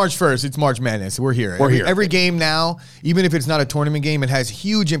 It's March 1st. It's March Madness. We're here. Every game now, even if it's not a tournament game, it has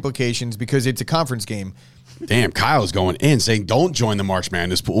huge implications because it's a conference game. Damn, Kyle's going in saying don't join the March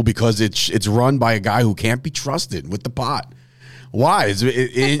Madness pool because it's run by a guy who can't be trusted with the pot. Why?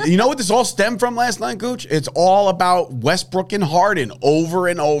 You know what this all stemmed from last night, Gooch? It's all about Westbrook and Harden over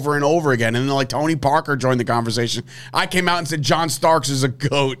and over and over again. And then like Tony Parker joined the conversation. I came out and said John Starks is a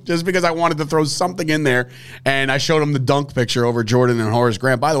GOAT just because I wanted to throw something in there. And I showed him the dunk picture over Jordan and Horace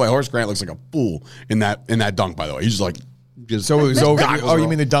Grant. By the way, Horace Grant looks like a fool in that dunk, by the way. He's just like... So it was over. Oh, you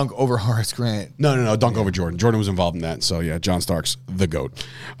mean the dunk over Horace Grant? No, dunk over Jordan. Jordan was involved in that. So, yeah, John Starks, the GOAT.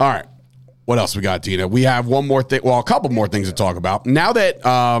 All right. What else we got, Tina? We have one more thing. Well, a couple more things to talk about. Now that,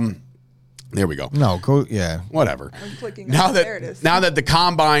 there we go. No, go, yeah. Whatever. I'm clicking Now on it. There it is. that the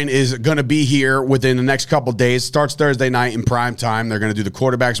combine is going to be here within the next couple days, starts Thursday night in prime time. They're going to do the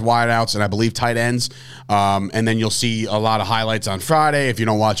quarterbacks, wideouts, and I believe tight ends. And then you'll see a lot of highlights on Friday if you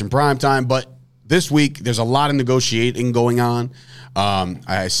don't watch in prime time. But this week, there's a lot of negotiating going on.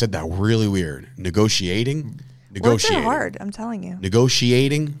 I said that really weird. Negotiating? Words are hard, I'm telling you.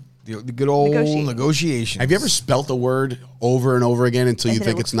 Negotiating? The good old negotiation. Have you ever spelt a word over and over again until you And then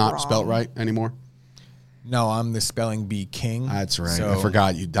think it it's looks not wrong. spelt right anymore? No, I'm the spelling bee king. That's right. So- I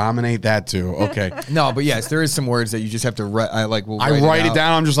forgot. You dominate that too. Okay. No, but yes, there is some words that you just have to write. I write it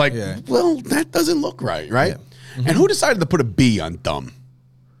down. I'm just like, Yeah. well, that doesn't look right, right? And who decided to put a B on dumb?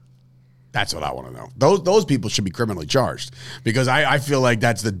 That's what I want to know. Those people should be criminally charged because I feel like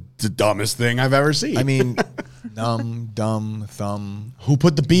that's the dumbest thing I've ever seen. I mean, dumb, thumb. who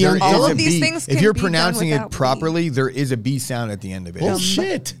put the B on There All is of a these B. things If can you're be done pronouncing it without B. properly, there is a B sound at the end of it.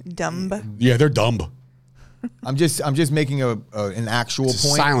 Bullshit. Dumb. Yeah, they're dumb. I'm just making an actual It's a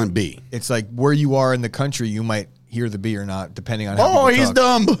point. silent B. It's like where you are in the country, you might hear the B or not, depending on how Oh, people he's talk.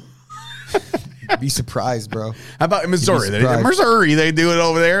 dumb. Be surprised, bro. How about in Missouri? surprised. Missouri, they do it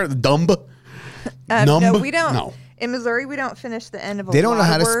over there. Dumb. No, Numb? we don't. No. In Missouri, we don't finish the end of a They don't know lot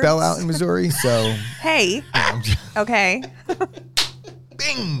how of to spell words. out in Missouri, so Hey. Okay.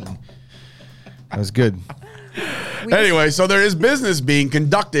 bing. That was good. Anyway, so there is business being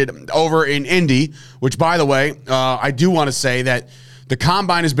conducted over in Indy, which, by the way, I do want to say that the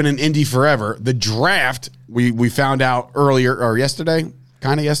combine has been in Indy forever. The draft, we found out earlier or yesterday,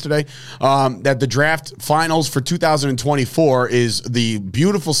 that the draft finals for 2024 is the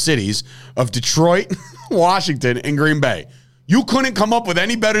beautiful cities of Detroit, Washington, and Green Bay. You couldn't come up with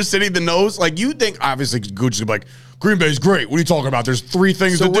any better city than those. Like, you think, obviously, Gucci's gonna be like, Green Bay's great. What are you talking about? There's 3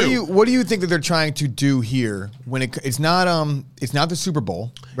 things So to what do. what do you think that they're trying to do here when it's not the Super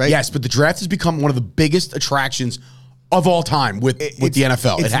Bowl, right? Yes, but the draft has become one of the biggest attractions of all time with the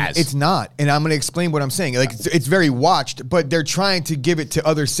NFL. It has. It's not, and I'm going to explain what I'm saying. Like it's very watched, but they're trying to give it to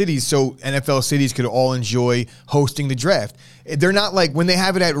other cities so NFL cities could all enjoy hosting the draft. They're not like when they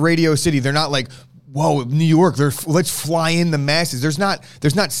have it at Radio City. They're not like, whoa, New York. Let's fly in the masses. There's not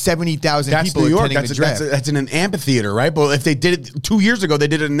 70,000 That's people New York. attending the draft. That's in an amphitheater, right? But if they did it 2 years ago, they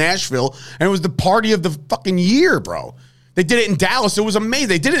did it in Nashville, and it was the party of the fucking year, bro. They did it in Dallas. It was amazing.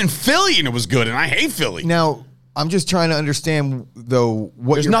 They did it in Philly, and it was good. And I hate Philly. Now, I'm just trying to understand though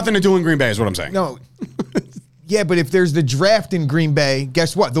what There's you're- nothing to do in Green Bay, is what I'm saying. No. Yeah, but if there's the draft in Green Bay,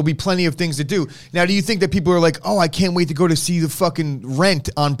 guess what? There'll be plenty of things to do. Now, do you think that people are like, oh, I can't wait to go to see the fucking Rent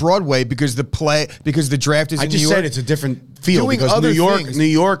on Broadway because the draft is I in just New York? said it's a different feel Doing because other New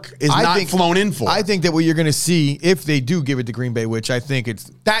York is not flown in for. I think that what you're going to see if they do give it to Green Bay, which I think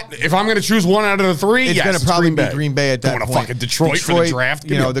it's that if I'm going to choose one out of the 3, it's yes, going to probably Green be Green Bay at that Going point. to fucking Detroit for the draft.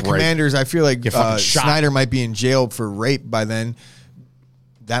 Give You me know, a the break. Commanders. I feel like Get fucking shot. Snyder might be in jail for rape by then.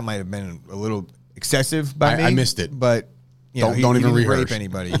 That might have been a little excessive by me. I missed it. But you know, Don't he even didn't rehearse. rape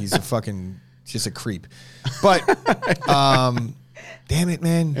anybody. He's a fucking just a creep. But damn it,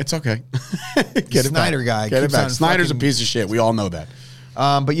 man. It's okay. Get Snyder it back. guy Get it keeps back. on Snyder's a fucking- piece of shit. We all know that.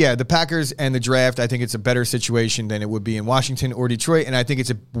 But yeah, the Packers and the draft, I think it's a better situation than it would be in Washington or Detroit. And I think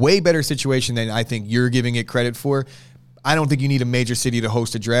it's a way better situation than I think you're giving it credit for. I don't think you need a major city to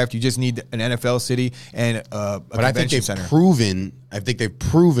host a draft. You just need an NFL city and a But I think convention they've center.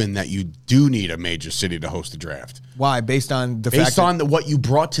 proven that you do need a major city to host a draft. Why? Based on the fact Based that on what you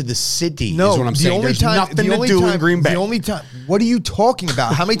brought to the city no, is what I'm the saying. only There's time, nothing the to only do time, in Green Bay. The only time. What are you talking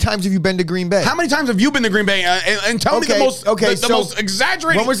about? How many times have you been to Green Bay? How many times have you been to Green Bay? And tell me the most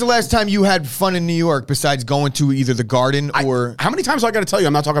exaggerated. When was the last time you had fun in New York besides going to either the Garden or how many times do I got to tell you?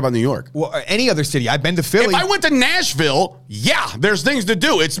 I'm not talking about New York. well, any other city? I've been to Philly. If I went to Nashville, yeah, there's things to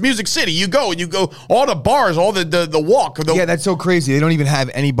do. It's Music City. You go all the bars, all the walk. Yeah, that's so crazy. They don't even have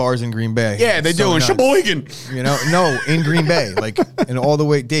any bars in Green Bay. Yeah, they It's do so in nuts. Sheboygan. You know, no, in Green Bay, like, and all the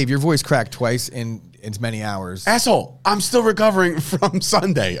way. Dave, your voice cracked twice in as many hours. Asshole, I'm still recovering from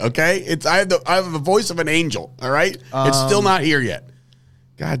Sunday, okay? I have the voice of an angel, all right? It's still not here yet.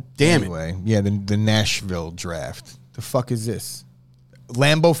 God damn it. Anyway, yeah, the Nashville draft. The fuck is this?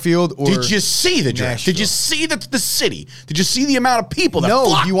 Lambeau Field or Did you see the draft? Nashville? Did you see the city? Did you see the amount of people that No,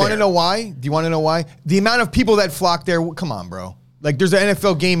 flocked do you want to there? know why? Do you want to know why? The amount of people that flock there. Come on, bro. Like, there's an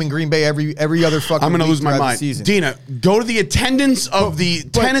NFL game in Green Bay every other fucking. I'm going to week lose my throughout the mind. season. Dina, go to the attendance of the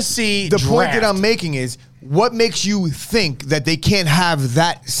But Tennessee The draft. point that I'm making is, what makes you think that they can't have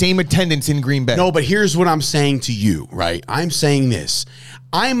that same attendance in Green Bay? No, but here's what I'm saying to you, right? I'm saying this.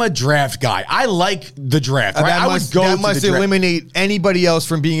 I'm a draft guy. I like the draft. Right? That I must, would go that to must the draft. eliminate anybody else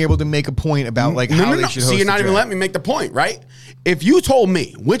from being able to make a point about like how they should host See, you're not the even draft. letting me make the point, right? If you told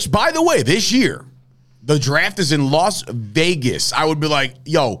me, which by the way, this year, the draft is in Las Vegas, I would be like,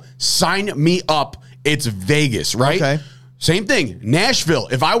 yo, sign me up. It's Vegas, right? Okay. Same thing. Nashville.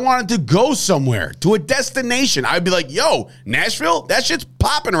 If I wanted to go somewhere to a destination, I'd be like, yo, Nashville, that shit's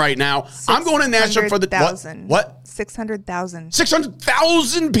popping right now. I'm going to Nashville for the what? 600,000.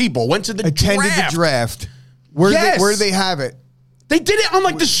 600,000 people went to the attended draft. the draft. Where Yes. where do they have it? They did it on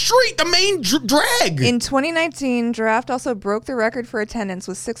like the street, the main drag. In 2019, Draft also broke the record for attendance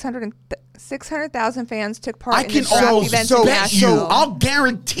with 600,000 fans took part I in can the draft almost event in bet you. Nashville. I'll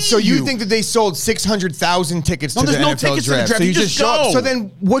guarantee you. So you think that they sold 600,000 tickets to the there's no NFL tickets to the draft? draft. So You just show up. go. So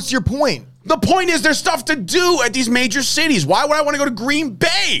then, what's your point? The point is there's stuff to do at these major cities. Why would I want to go to Green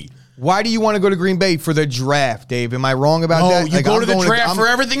Bay? Why do you want to go to Green Bay for the draft, Dave? Am I wrong about Oh, that? you go to the draft for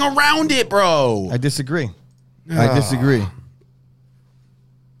everything around it, bro. I disagree. I disagree.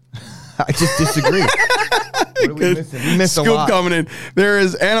 I just disagree. What are we missing? We missed a Scoop lot. coming in. There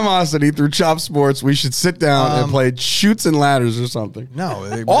is animosity through Chop Sports. We should sit down and play shoots and ladders or something.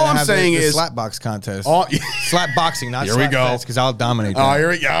 No. All I'm saying is slap box contest. All- slap boxing, not Here we slap go. because I'll dominate. Oh, that. here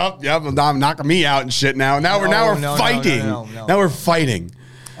we go. Yep. I'm knocking me out and shit now. Now we're No, fighting. no. Now we're fighting.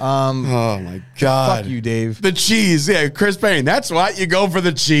 Oh my God. Fuck you, Dave. The cheese. Yeah, Chris Payne. That's what you go for,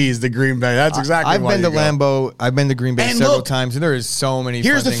 the cheese, the Green Bay. That's exactly I've why been to you go. Lambeau. I've been to Green Bay And several look, times, and there is so many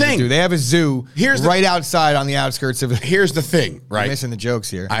here's fun the things thing. to do. They have a zoo right outside on the outskirts of it. Here's the thing, I'm right? missing the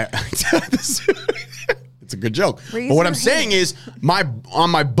jokes here. It's a good joke. Raise But what your I'm saying hand. is, on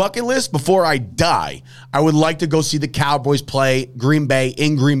my bucket list before I die, I would like to go see the Cowboys play Green Bay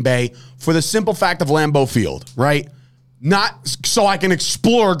in Green Bay for the simple fact of Lambeau Field, right? Not so I can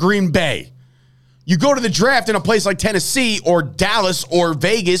explore Green Bay. You go to the draft in a place like Tennessee or Dallas or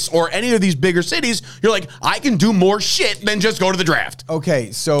Vegas or any of these bigger cities, you're like, I can do more shit than just go to the draft.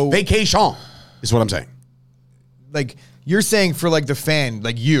 Okay, so Vacation is what I'm saying. like you're saying for like the fan,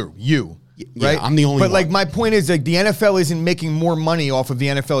 like you, Yeah, right? I'm the only But one. like my point is like the NFL isn't making more money off of the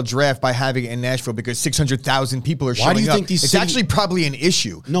NFL draft by having it in Nashville because 600,000 people are showing Why do you up. think these It's cities- actually probably an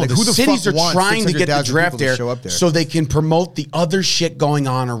issue. No, like, the who the cities fuck are wants trying to get the 600,000 draft people to there show up there? so they can promote the other shit going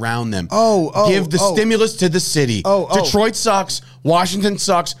on around them. Give the stimulus to the city. Detroit sucks. Washington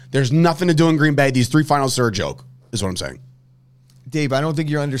sucks. There's nothing to do in Green Bay. These three finals are a joke, is what I'm saying. Dave, I don't think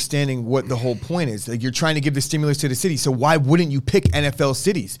you're understanding what the whole point is. Like you're trying to give the stimulus to the city. So why wouldn't you pick NFL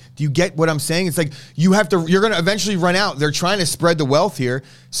cities? Do you get what I'm saying? It's like you're going to eventually run out. They're trying to spread the wealth here.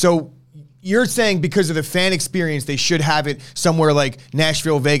 So you're saying because of the fan experience, they should have it somewhere like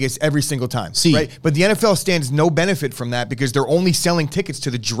Nashville, Vegas every single time. See. Right? But the NFL stands no benefit from that because they're only selling tickets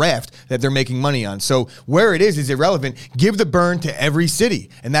to the draft that they're making money on. So where it is irrelevant. Give the burn to every city.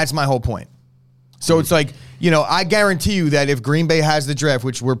 And that's my whole point. So it's like, I guarantee you that if Green Bay has the draft,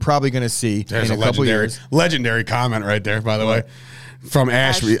 which we're probably going to see There's in a a couple years. legendary comment right there, by the way, from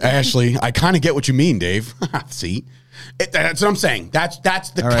Ashley. Ashley, I kind of get what you mean, Dave. See? That's what I'm saying. That's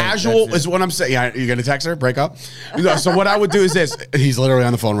the All right, casual that's it. is what I'm saying. Yeah, you gonna text her? Break up? So what I would do is this. He's literally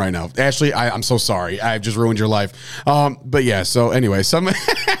on the phone right now. Ashley, I'm so sorry. I've just ruined your life. But yeah. So anyway,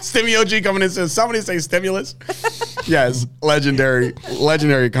 Stimmy OG coming in says somebody say stimulus. Yes,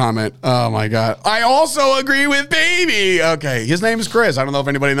 legendary comment. Oh my God. I also agree with Baby. Okay, his name is Chris. I don't know if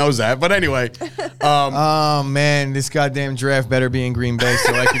anybody knows that, but anyway. Oh, man, this goddamn draft better be in Green Bay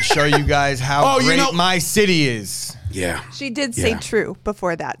so I can show you guys how great my city is. Yeah. She did say Yeah. true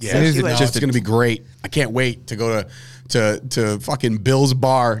before that. Yeah, So It is she was. it's going to be great. I can't wait to go to fucking Bill's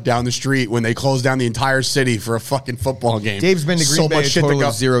bar down the street when they close down the entire city for a fucking football game. Dave's been to Green Bay a total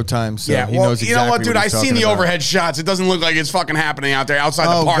of 0 times, so Yeah, he well, knows exactly you know what, dude? he's I've seen talking the about. overhead shots. It doesn't look like it's fucking happening out there outside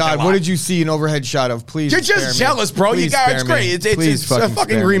Oh, the parking God, lot. what did you see an overhead shot of? Please You're spare just me. jealous, bro. Please You got it's spare me. great. It's Please a fucking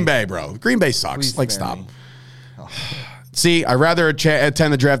spare Green me. Bay, bro. Green Bay sucks. Please Like, spare stop. me. See, I'd rather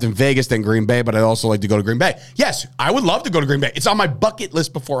attend the draft in Vegas than Green Bay, but I'd also like to go to Green Bay. Yes, I would love to go to Green Bay. It's on my bucket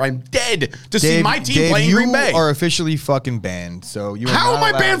list before I'm dead to see my team Dave, playing Green Bay. You are officially fucking banned. So you are How not am I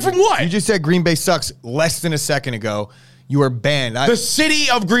allowed banned to- from what? You just said Green Bay sucks less than a second ago. You are banned. The city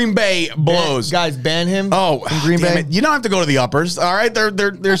of Green Bay blows. Guys, ban him. Oh, from Green damn Bay. it. You don't have to go to the uppers. All right,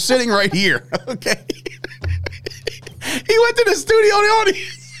 they're sitting right here. Okay. He went to the studio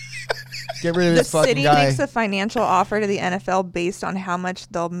audience. Get rid of The this fucking city guy. makes a financial offer to the NFL based on how much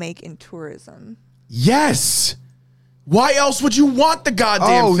they'll make in tourism. Yes. Why else would you want the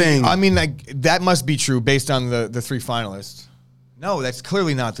goddamn thing? I mean, like, that must be true based on the 3 finalists. No, that's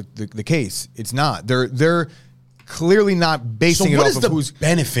clearly not the case. It's not. They're clearly not so basing it what off is of the who's.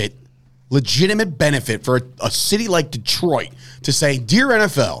 benefit, legitimate benefit for a city like Detroit to say, dear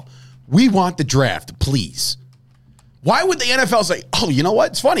NFL, we want the draft, please? Why would the NFL say, oh, you know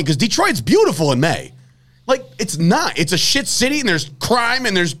what? It's funny because Detroit's beautiful in May. Like, it's not. It's a shit city and there's crime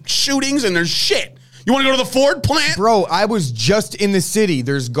and there's shootings and there's shit. You want to go to the Ford plant? Bro, I was just in the city.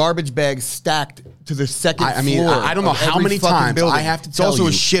 There's garbage bags stacked to the second I mean, floor. I don't know of how every many fucking times building. I have to It's tell also you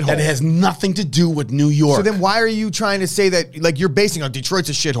a shithole. that it has nothing to do with New York. So then why are you trying to say that, like, you're basing on Detroit's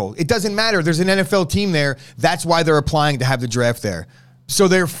a shithole? It doesn't matter. There's an NFL team there. That's why they're applying to have the draft there. So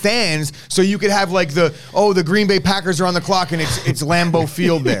they're fans. So you could have like the Green Bay Packers are on the clock and it's Lambeau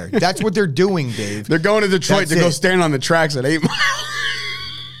Field there. That's what they're doing, Dave. They're going to Detroit to go stand on the tracks at 8 Mile.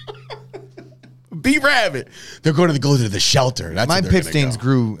 B-Rabbit. They're going to go to the shelter. That's My pit stains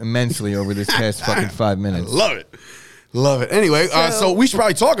grew immensely over this past fucking 5 minutes. Love it. Love it. Anyway, so we should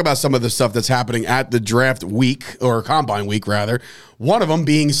probably talk about some of the stuff that's happening at the draft week, or combine week, rather. One of them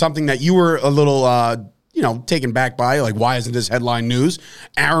being something that you were a little, taken back by. Like, why isn't this headline news?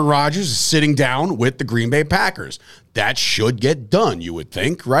 Aaron Rodgers is sitting down with the Green Bay Packers. That should get done, you would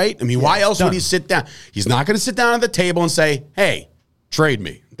think, right? I mean, why else would he sit down? He's not going to sit down at the table and say, hey, trade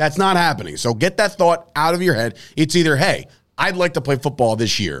me. That's not happening. So get that thought out of your head. It's either, hey, I'd like to play football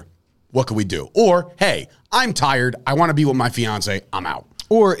this year. What can we do? Or, hey, I'm tired. I want to be with my fiance. I'm out.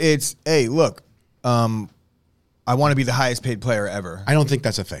 Or it's, hey, look, I want to be the highest paid player ever. I don't think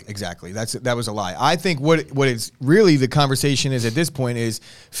that's a thing. Exactly. That was a lie. I think what it's really the conversation is at this point is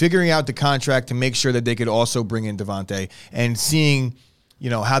figuring out the contract to make sure that they could also bring in Davante and seeing,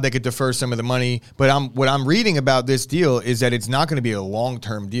 how they could defer some of the money. But what I'm reading about this deal is that it's not going to be a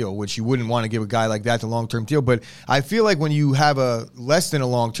long-term deal, which you wouldn't want to give a guy like that the long-term deal. But I feel like when you have a less than a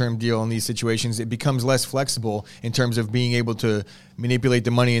long-term deal in these situations, it becomes less flexible in terms of being able to manipulate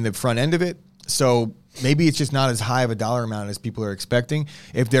the money in the front end of it. So maybe it's just not as high of a dollar amount as people are expecting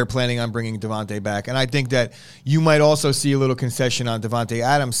if they're planning on bringing Davante back. And I think that you might also see a little concession on Davante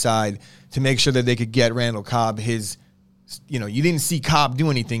Adams' side to make sure that they could get Randall Cobb his – you didn't see Cobb do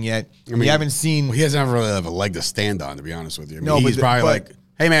anything yet. You haven't seen... Well, he doesn't really have a leg to stand on, to be honest with you. He's probably like,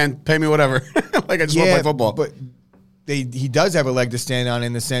 hey, man, pay me whatever. Like, I just want to play football. But he does have a leg to stand on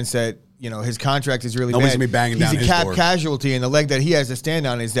in the sense that, his contract is really Nobody's bad. Gonna be banging down He's his a cap door. casualty, and the leg that he has to stand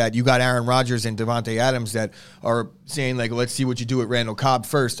on is that you got Aaron Rodgers and Davante Adams that are saying, like, let's see what you do with Randall Cobb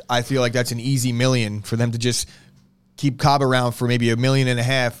first. I feel like that's an easy million for them to just keep Cobb around for maybe $1.5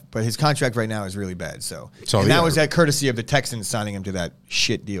 million, but his contract right now is really bad. That was that courtesy of the Texans signing him to that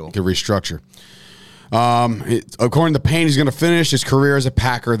shit deal. To restructure. According to Payne, he's going to finish his career as a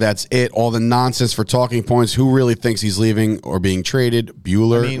Packer. That's it. All the nonsense for talking points. Who really thinks he's leaving or being traded?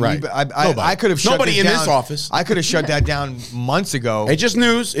 Bueller, right? I could have shut nobody in down. this office. I could have shut that down months ago. It's just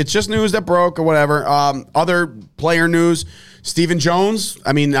news. It's just news that broke or whatever. Other player news. Stephen Jones.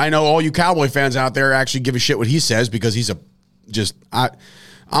 I mean, I know all you Cowboy fans out there actually give a shit what he says because he's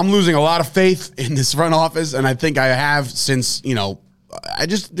I'm losing a lot of faith in this front office, and I think I have since,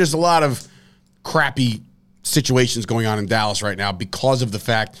 there's a lot of crappy situations going on in Dallas right now because of the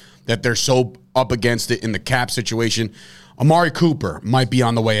fact that they're so up against it in the cap situation. Amari Cooper might be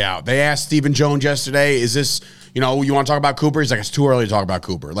on the way out. They asked Stephen Jones yesterday, is this, you want to talk about Cooper? He's like, it's too early to talk about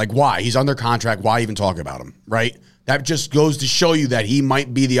Cooper. Like, why? He's under contract. Why even talk about him, right? That just goes to show you that he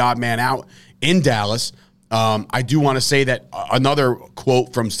might be the odd man out in Dallas. I do want to say that another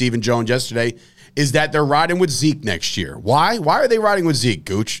quote from Stephen Jones yesterday is that they're riding with Zeke next year. Why? Why are they riding with Zeke,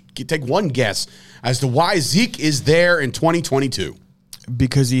 Gooch? Take one guess as to why Zeke is there in 2022.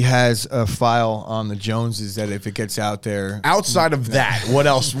 Because he has a file on the Joneses that if it gets out there. Outside of that, what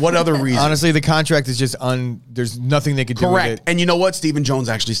else? What other reason? Honestly, the contract is just there's nothing they could do with it. And you know what? Stephen Jones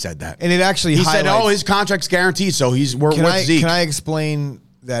actually said that. And it actually he said, his contract's guaranteed, so we're with Zeke. Can I explain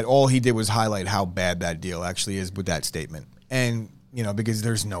that all he did was highlight how bad that deal actually is with that statement? And, because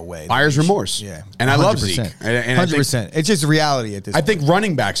there's no way. Buyer's remorse. Yeah. And 100%. I love Zeke. And 100%. It's just reality at this point. I think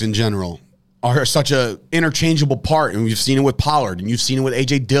running backs in general are such a interchangeable part, and we've seen it with Pollard, and you've seen it with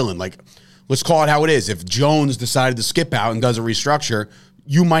A.J. Dillon. Like, let's call it how it is. If Jones decided to skip out and does a restructure,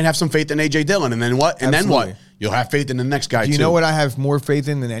 you might have some faith in A.J. Dillon, and then what? And Absolutely. then what? You'll have faith in the next guy, Do you know what I have more faith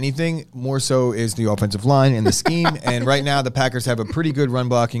in than anything? More so is the offensive line and the scheme. And right now, the Packers have a pretty good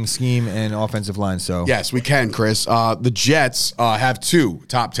run-blocking scheme and offensive line. So yes, we can, Chris. The Jets have 2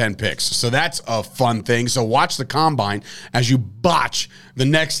 top 10 picks. So that's a fun thing. So watch the combine as you botch the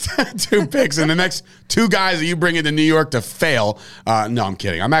next 2 picks and the next 2 guys that you bring into New York to fail. No, I'm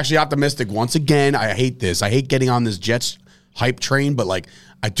kidding. I'm actually optimistic. Once again, I hate this. I hate getting on this Jets hype train, but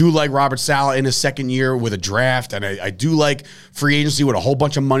I do like Robert Saleh in his second year with a draft, and I do like free agency with a whole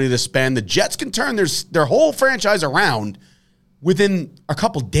bunch of money to spend. The Jets can turn their whole franchise around within a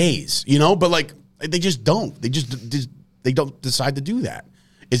couple days, but they just don't. They don't decide to do that.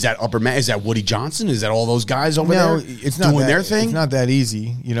 Is that upper man? Is that Woody Johnson? Is that all those guys over there it's not doing their thing? It's not that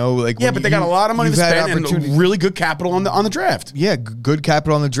easy, but they got a lot of money to spend and really good capital on the draft. Yeah, good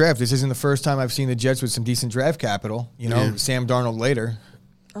capital on the draft. This isn't the first time I've seen the Jets with some decent draft capital. Sam Darnold later.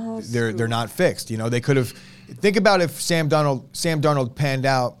 They're not fixed. They could have. Think about if Sam Darnold panned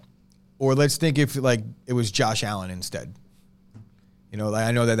out, or let's think if it was Josh Allen instead. You know, like,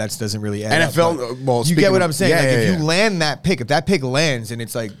 I know that doesn't really add NFL, up, well, you speaking get what of- I'm saying. yeah, like, yeah, if yeah. you land that pick, if that pick lands and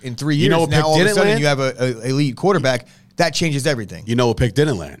it's like in 3 years, You know what now pick all of a didn't sudden land? you have a elite quarterback, that changes everything. You know what pick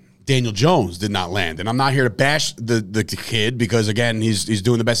didn't land? Daniel Jones did not land. And I'm not here to bash the kid because, again, he's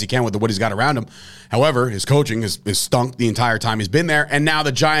doing the best he can with what he's got around him. However, his coaching is stunk the entire time he's been there. And now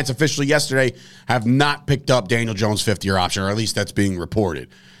the Giants officially yesterday have not picked up Daniel Jones' fifth-year option, or at least that's being reported.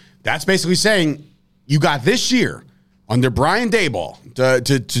 That's basically saying you got this year under Brian Daboll to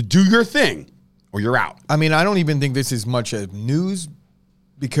do your thing or you're out. I mean, I don't even think this is much of news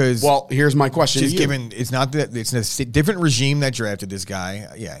because Well, here's my question just to you. given it's not that it's a different regime that drafted this guy.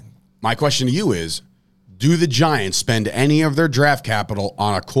 Yeah. My question to you is, do the Giants spend any of their draft capital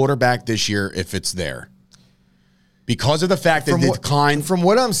on a quarterback this year if it's there? Because of the fact that they declined. From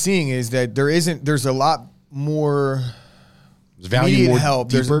what I'm seeing is that there's a lot more value immediate more help.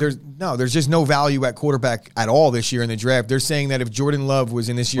 deeper? There's just no value at quarterback at all this year in the draft. They're saying that if Jordan Love was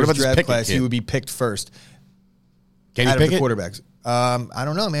in this year's about this draft Pickett class, kid? he would be picked first Can you out of pick the it? quarterbacks. I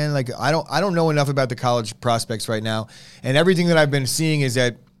don't know, man. Like I don't know enough about the college prospects right now, and everything that I've been seeing is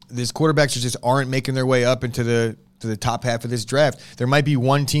that these quarterbacks just aren't making their way up into the top half of this draft. There might be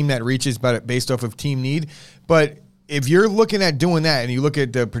one team that reaches based off of team need, but if you're looking at doing that and you look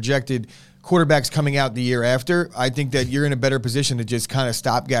at the projected quarterbacks coming out the year after, I think that you're in a better position to just kind of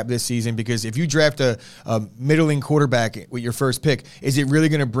stopgap this season, because if you draft a middling quarterback with your first pick, is it really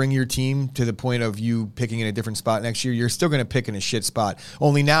going to bring your team to the point of you picking in a different spot next year? You're still going to pick in a shit spot.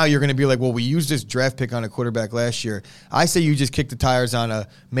 Only now you're going to be like, well, we used this draft pick on a quarterback last year. I say you just kick the tires on a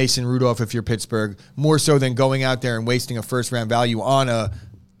Mason Rudolph if you're Pittsburgh, more so than going out there and wasting a first-round value on a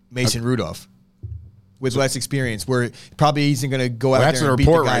Mason Rudolph with less experience, where probably he's going to go out That's there the and beat the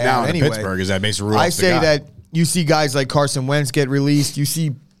report guy right now out in anyway. Pittsburgh is that Mason Rudolph's I the say guy. that you see guys like Carson Wentz get released. You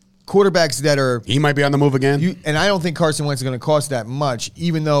see quarterbacks that are He might be on the move again. and I don't think Carson Wentz is going to cost that much,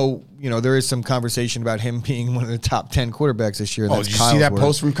 even though there is some conversation about him being one of the top 10 quarterbacks this year. did you see that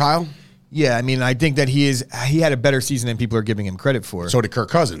post from Kyle? Yeah, I mean, I think that he had a better season than people are giving him credit for. So did Kirk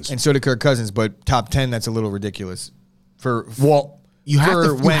Cousins. And so did Kirk Cousins, but top 10, that's a little ridiculous. You have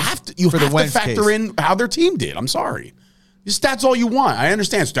for to Wentz- you for the have to Wentz factor case. in how their team did. I'm sorry. Stats all you want. I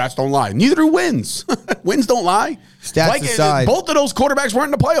understand stats don't lie. Neither do wins. Wins don't lie. Stats aside- both of those quarterbacks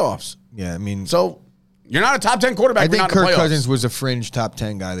weren't in the playoffs. Yeah, I mean, So you're not a top 10 quarterback. I if you're think not in the Kirk playoffs. Cousins was a fringe top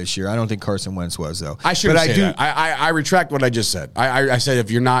 10 guy this year. I don't think Carson Wentz was, though. I shouldn't But say that. I retract what I just said. I said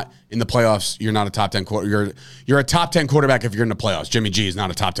if you're not in the playoffs, you're not a top 10 quarter. You're a top 10 quarterback if you're in the playoffs. Jimmy G is not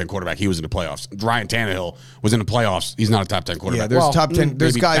a top 10 quarterback. He was in the playoffs. Ryan Tannehill was in the playoffs. He's not a top 10 quarterback. Yeah, there's Well, top 10.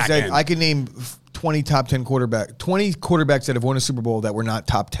 There's maybe guys back that end. I can name 20 top 10 20 quarterbacks that have won a Super Bowl that were not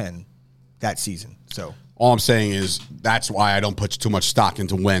top 10 that season. So All I'm saying is that's why I don't put too much stock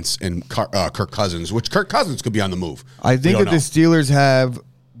into Wentz and Kirk Cousins, which Kirk Cousins could be on the move. I think We that don't the Steelers have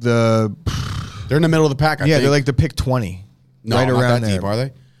the They're in the middle of the pack. I think. they're like the pick 20, no, right not around that there. deep, are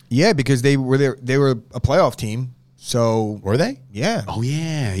they? Yeah, because they were there. They were a playoff team. So Were they? yeah, Oh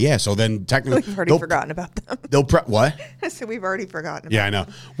yeah. So then technically, We've already forgotten about them. They'll what? So we've already forgotten about Yeah, I know.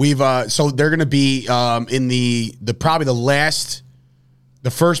 We've so they're going to be in the probably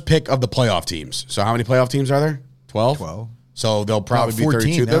the first pick of the playoff teams. So how many playoff teams are there? 12? 12. So they'll probably be 14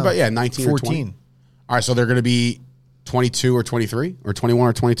 32. They're now. about 19 or 20. 14. All right, so they're going to be 22 or 23 or 21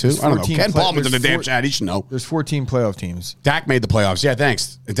 or 22. I don't know. 14 Ken Palmer's in the there's damn chat. He should know. There's 14 playoff teams. Dak made the playoffs. Yeah,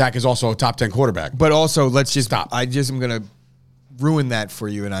 thanks. And Dak is also a top 10 quarterback. But also, let's just Stop. I just am gonna ruin that for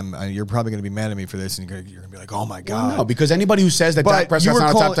you, and you're probably gonna be mad at me for this, and you're gonna be like, "Oh my god!" No, because anybody who says that Dak Prescott's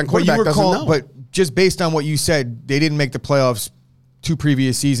not a top 10 quarterback doesn't know. But just based on what you said, they didn't make the playoffs 2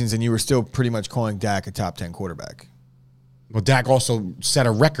 previous seasons, and you were still pretty much calling Dak a top 10 quarterback. Well, Dak also set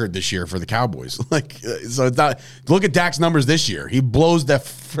a record this year for the Cowboys. So it's not. Look at Dak's numbers this year. He blows the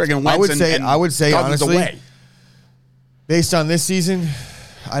friggin' Wentz I would say Cousins honestly, away. based on this season,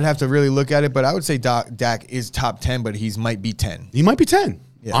 I'd have to really look at it. But I would say Dak is top 10, but he's might be 10. He might be 10.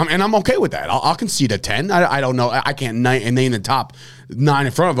 Yeah. And I'm okay with that. I'll concede a 10. I don't know. I can't name the top 9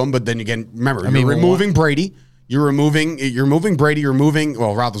 in front of him. But then again, remember, you're removing Brady. You're moving Brady. You're moving.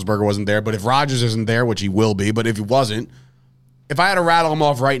 Well, Roethlisberger wasn't there, but if Rodgers isn't there, which he will be, but if he wasn't, if I had to rattle them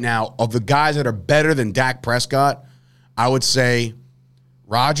off right now, of the guys that are better than Dak Prescott, I would say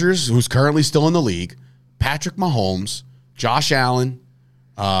Rodgers, who's currently still in the league, Patrick Mahomes, Josh Allen.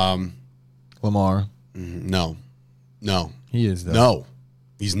 Lamar, No, he is though. no,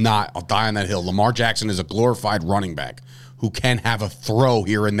 he's not. I'll die on that hill. Lamar Jackson is a glorified running back who can have a throw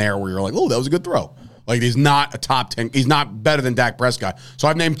here and there where you're like, oh, that was a good throw. Like, he's not a top 10. He's not better than Dak Prescott. So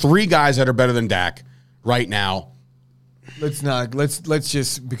I've named 3 guys that are better than Dak right now. Let's not. Let's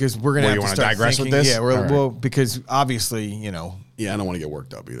just because we're gonna Well, have you to wanna start digress with thinking, this? Yeah, All right. well, because obviously, Yeah, I don't want to get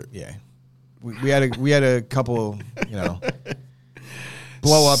worked up either. Yeah, we had a couple,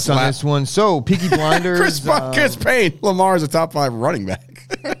 blow ups on this one. So Peaky Blinders, Chris Payne, Lamar's a top 5 running back.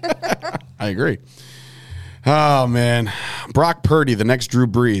 I agree. Oh man, Brock Purdy, the next Drew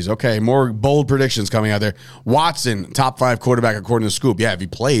Brees. Okay, more bold predictions coming out there. Watson, top 5 quarterback according to Scoop. Yeah, if he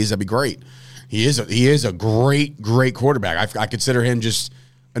plays, that'd be great. He is a great quarterback. I consider him just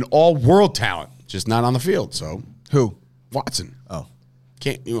an all-world talent, just not on the field. So who? Watson. Oh,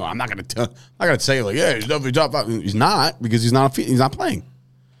 can't. I'm not gonna say like, yeah, he's definitely top 5. He's not, because he's not playing.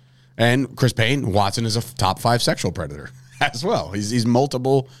 And Chris Payne, Watson is a top 5 sexual predator as well. He's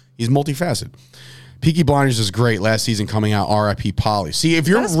multifaceted. Peaky Blinders is great. Last season coming out, R.I.P. Polly. See, if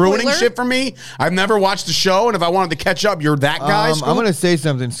you're ruining shit for me, I've never watched the show, and if I wanted to catch up, you're that guy. I'm going to say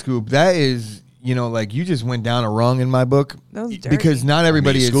something, Scoop. That is, like you just went down a rung in my book. That was dirty. Because not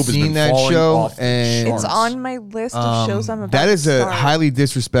everybody has seen that show. And it's on my list of shows I'm about that is to a start. highly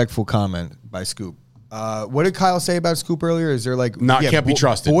disrespectful comment by Scoop. What did Kyle say about Scoop earlier? Is there like... can't be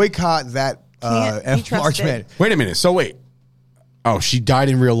trusted. Boycott that Can't be March trusted. Madness. Wait a minute. So wait. Oh, she died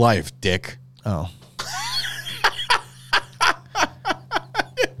in real life, dick. Oh.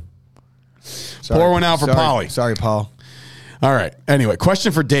 Pour one out for Polly. Sorry, Paul. All right. Anyway,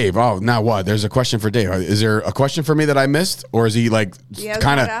 question for Dave. Oh, now what? There's a question for Dave. Is there a question for me that I missed? Or is he like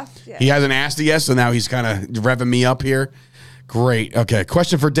kind of... He hasn't asked it yet, so now he's kind of revving me up here. Great. Okay.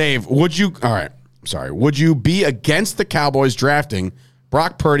 Question for Dave. Would you be against the Cowboys drafting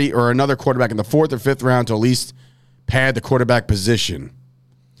Brock Purdy or another quarterback in the 4th or 5th round to at least pad the quarterback position?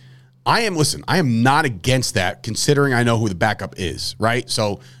 I am not against that, considering I know who the backup is, right?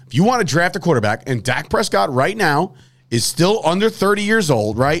 So if you want to draft a quarterback, and Dak Prescott right now is still under 30 years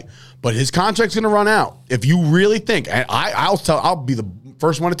old, right? But his contract's going to run out. If you really think, and I'll be the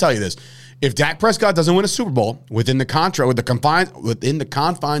first one to tell you this. If Dak Prescott doesn't win a Super Bowl within the confines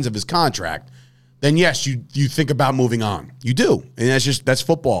of his contract, then yes, you think about moving on. You do. And that's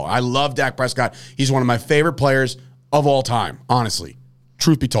football. I love Dak Prescott. He's one of my favorite players of all time, honestly.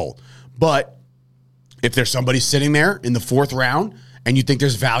 Truth be told. But if there's somebody sitting there in the 4th round and you think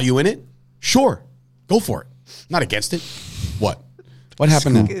there's value in it, sure, go for it. Not against it. What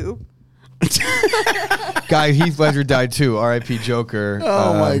happened now? Guy, Heath Ledger died too. R.I.P. Joker.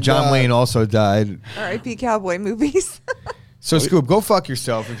 Oh my God. John Wayne also died. R.I.P. Cowboy movies. So Scoop, go fuck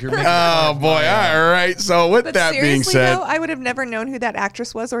yourself if you're making Oh boy! All right. So with But that being seriously, said, though, I would have never known who that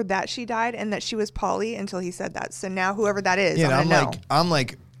actress was or that she died and that she was Polly until he said that. So now whoever that is,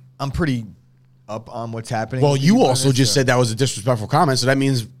 I'm pretty up on what's happening. well, you also just said that was a disrespectful comment, so that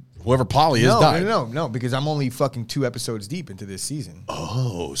means whoever Polly is died. No, because I'm only fucking 2 episodes deep into this season.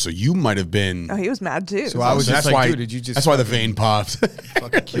 Oh, so you might have been. Oh, he was mad too. So I was that's just like, why. dude, did you just That's why the vein popped.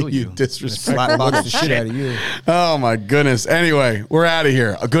 fucking kill you? disrespectful. Slapbox the shit out of you. Oh my goodness. Anyway, we're out of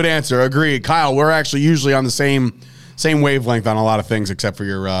here. A good answer. Agreed. Kyle, we're actually usually on the same wavelength on a lot of things, except for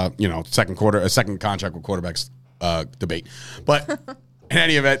your second contract with quarterbacks debate. But in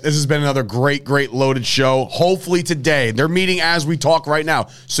any event, this has been another great loaded show. Hopefully today, they're meeting as we talk right now.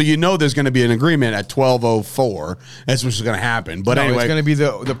 So there's going to be an agreement at 12:04. That's what's going to happen. But anyway. It's going to be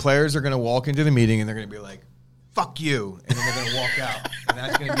the players are going to walk into the meeting and they're going to be like, fuck you. And then they're going to walk out. And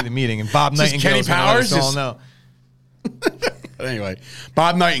that's going to be the meeting. And Bob Nightingale Kenny Powers all know. Anyway,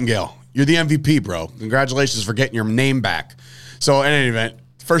 Bob Nightingale, you're the MVP, bro. Congratulations for getting your name back. So in any event,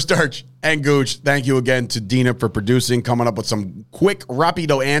 First Arch and Gooch, thank you again to Dina for producing, coming up with some quick,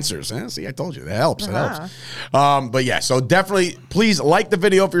 rapido answers. See, I told you. That helps. It helps. But yeah, so definitely, please like the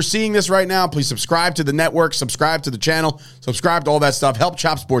video if you're seeing this right now. Please subscribe to the network, subscribe to the channel, subscribe to all that stuff. Help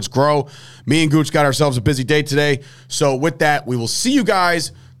Chop Sports grow. Me and Gooch got ourselves a busy day today. So with that, we will see you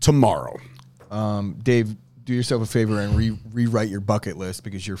guys tomorrow. Dave, do yourself a favor and rewrite your bucket list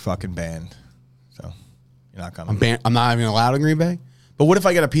because you're fucking banned. So you're not coming. I'm not even allowed in Green Bay? But what if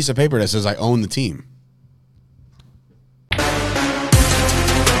I get a piece of paper that says I own the team?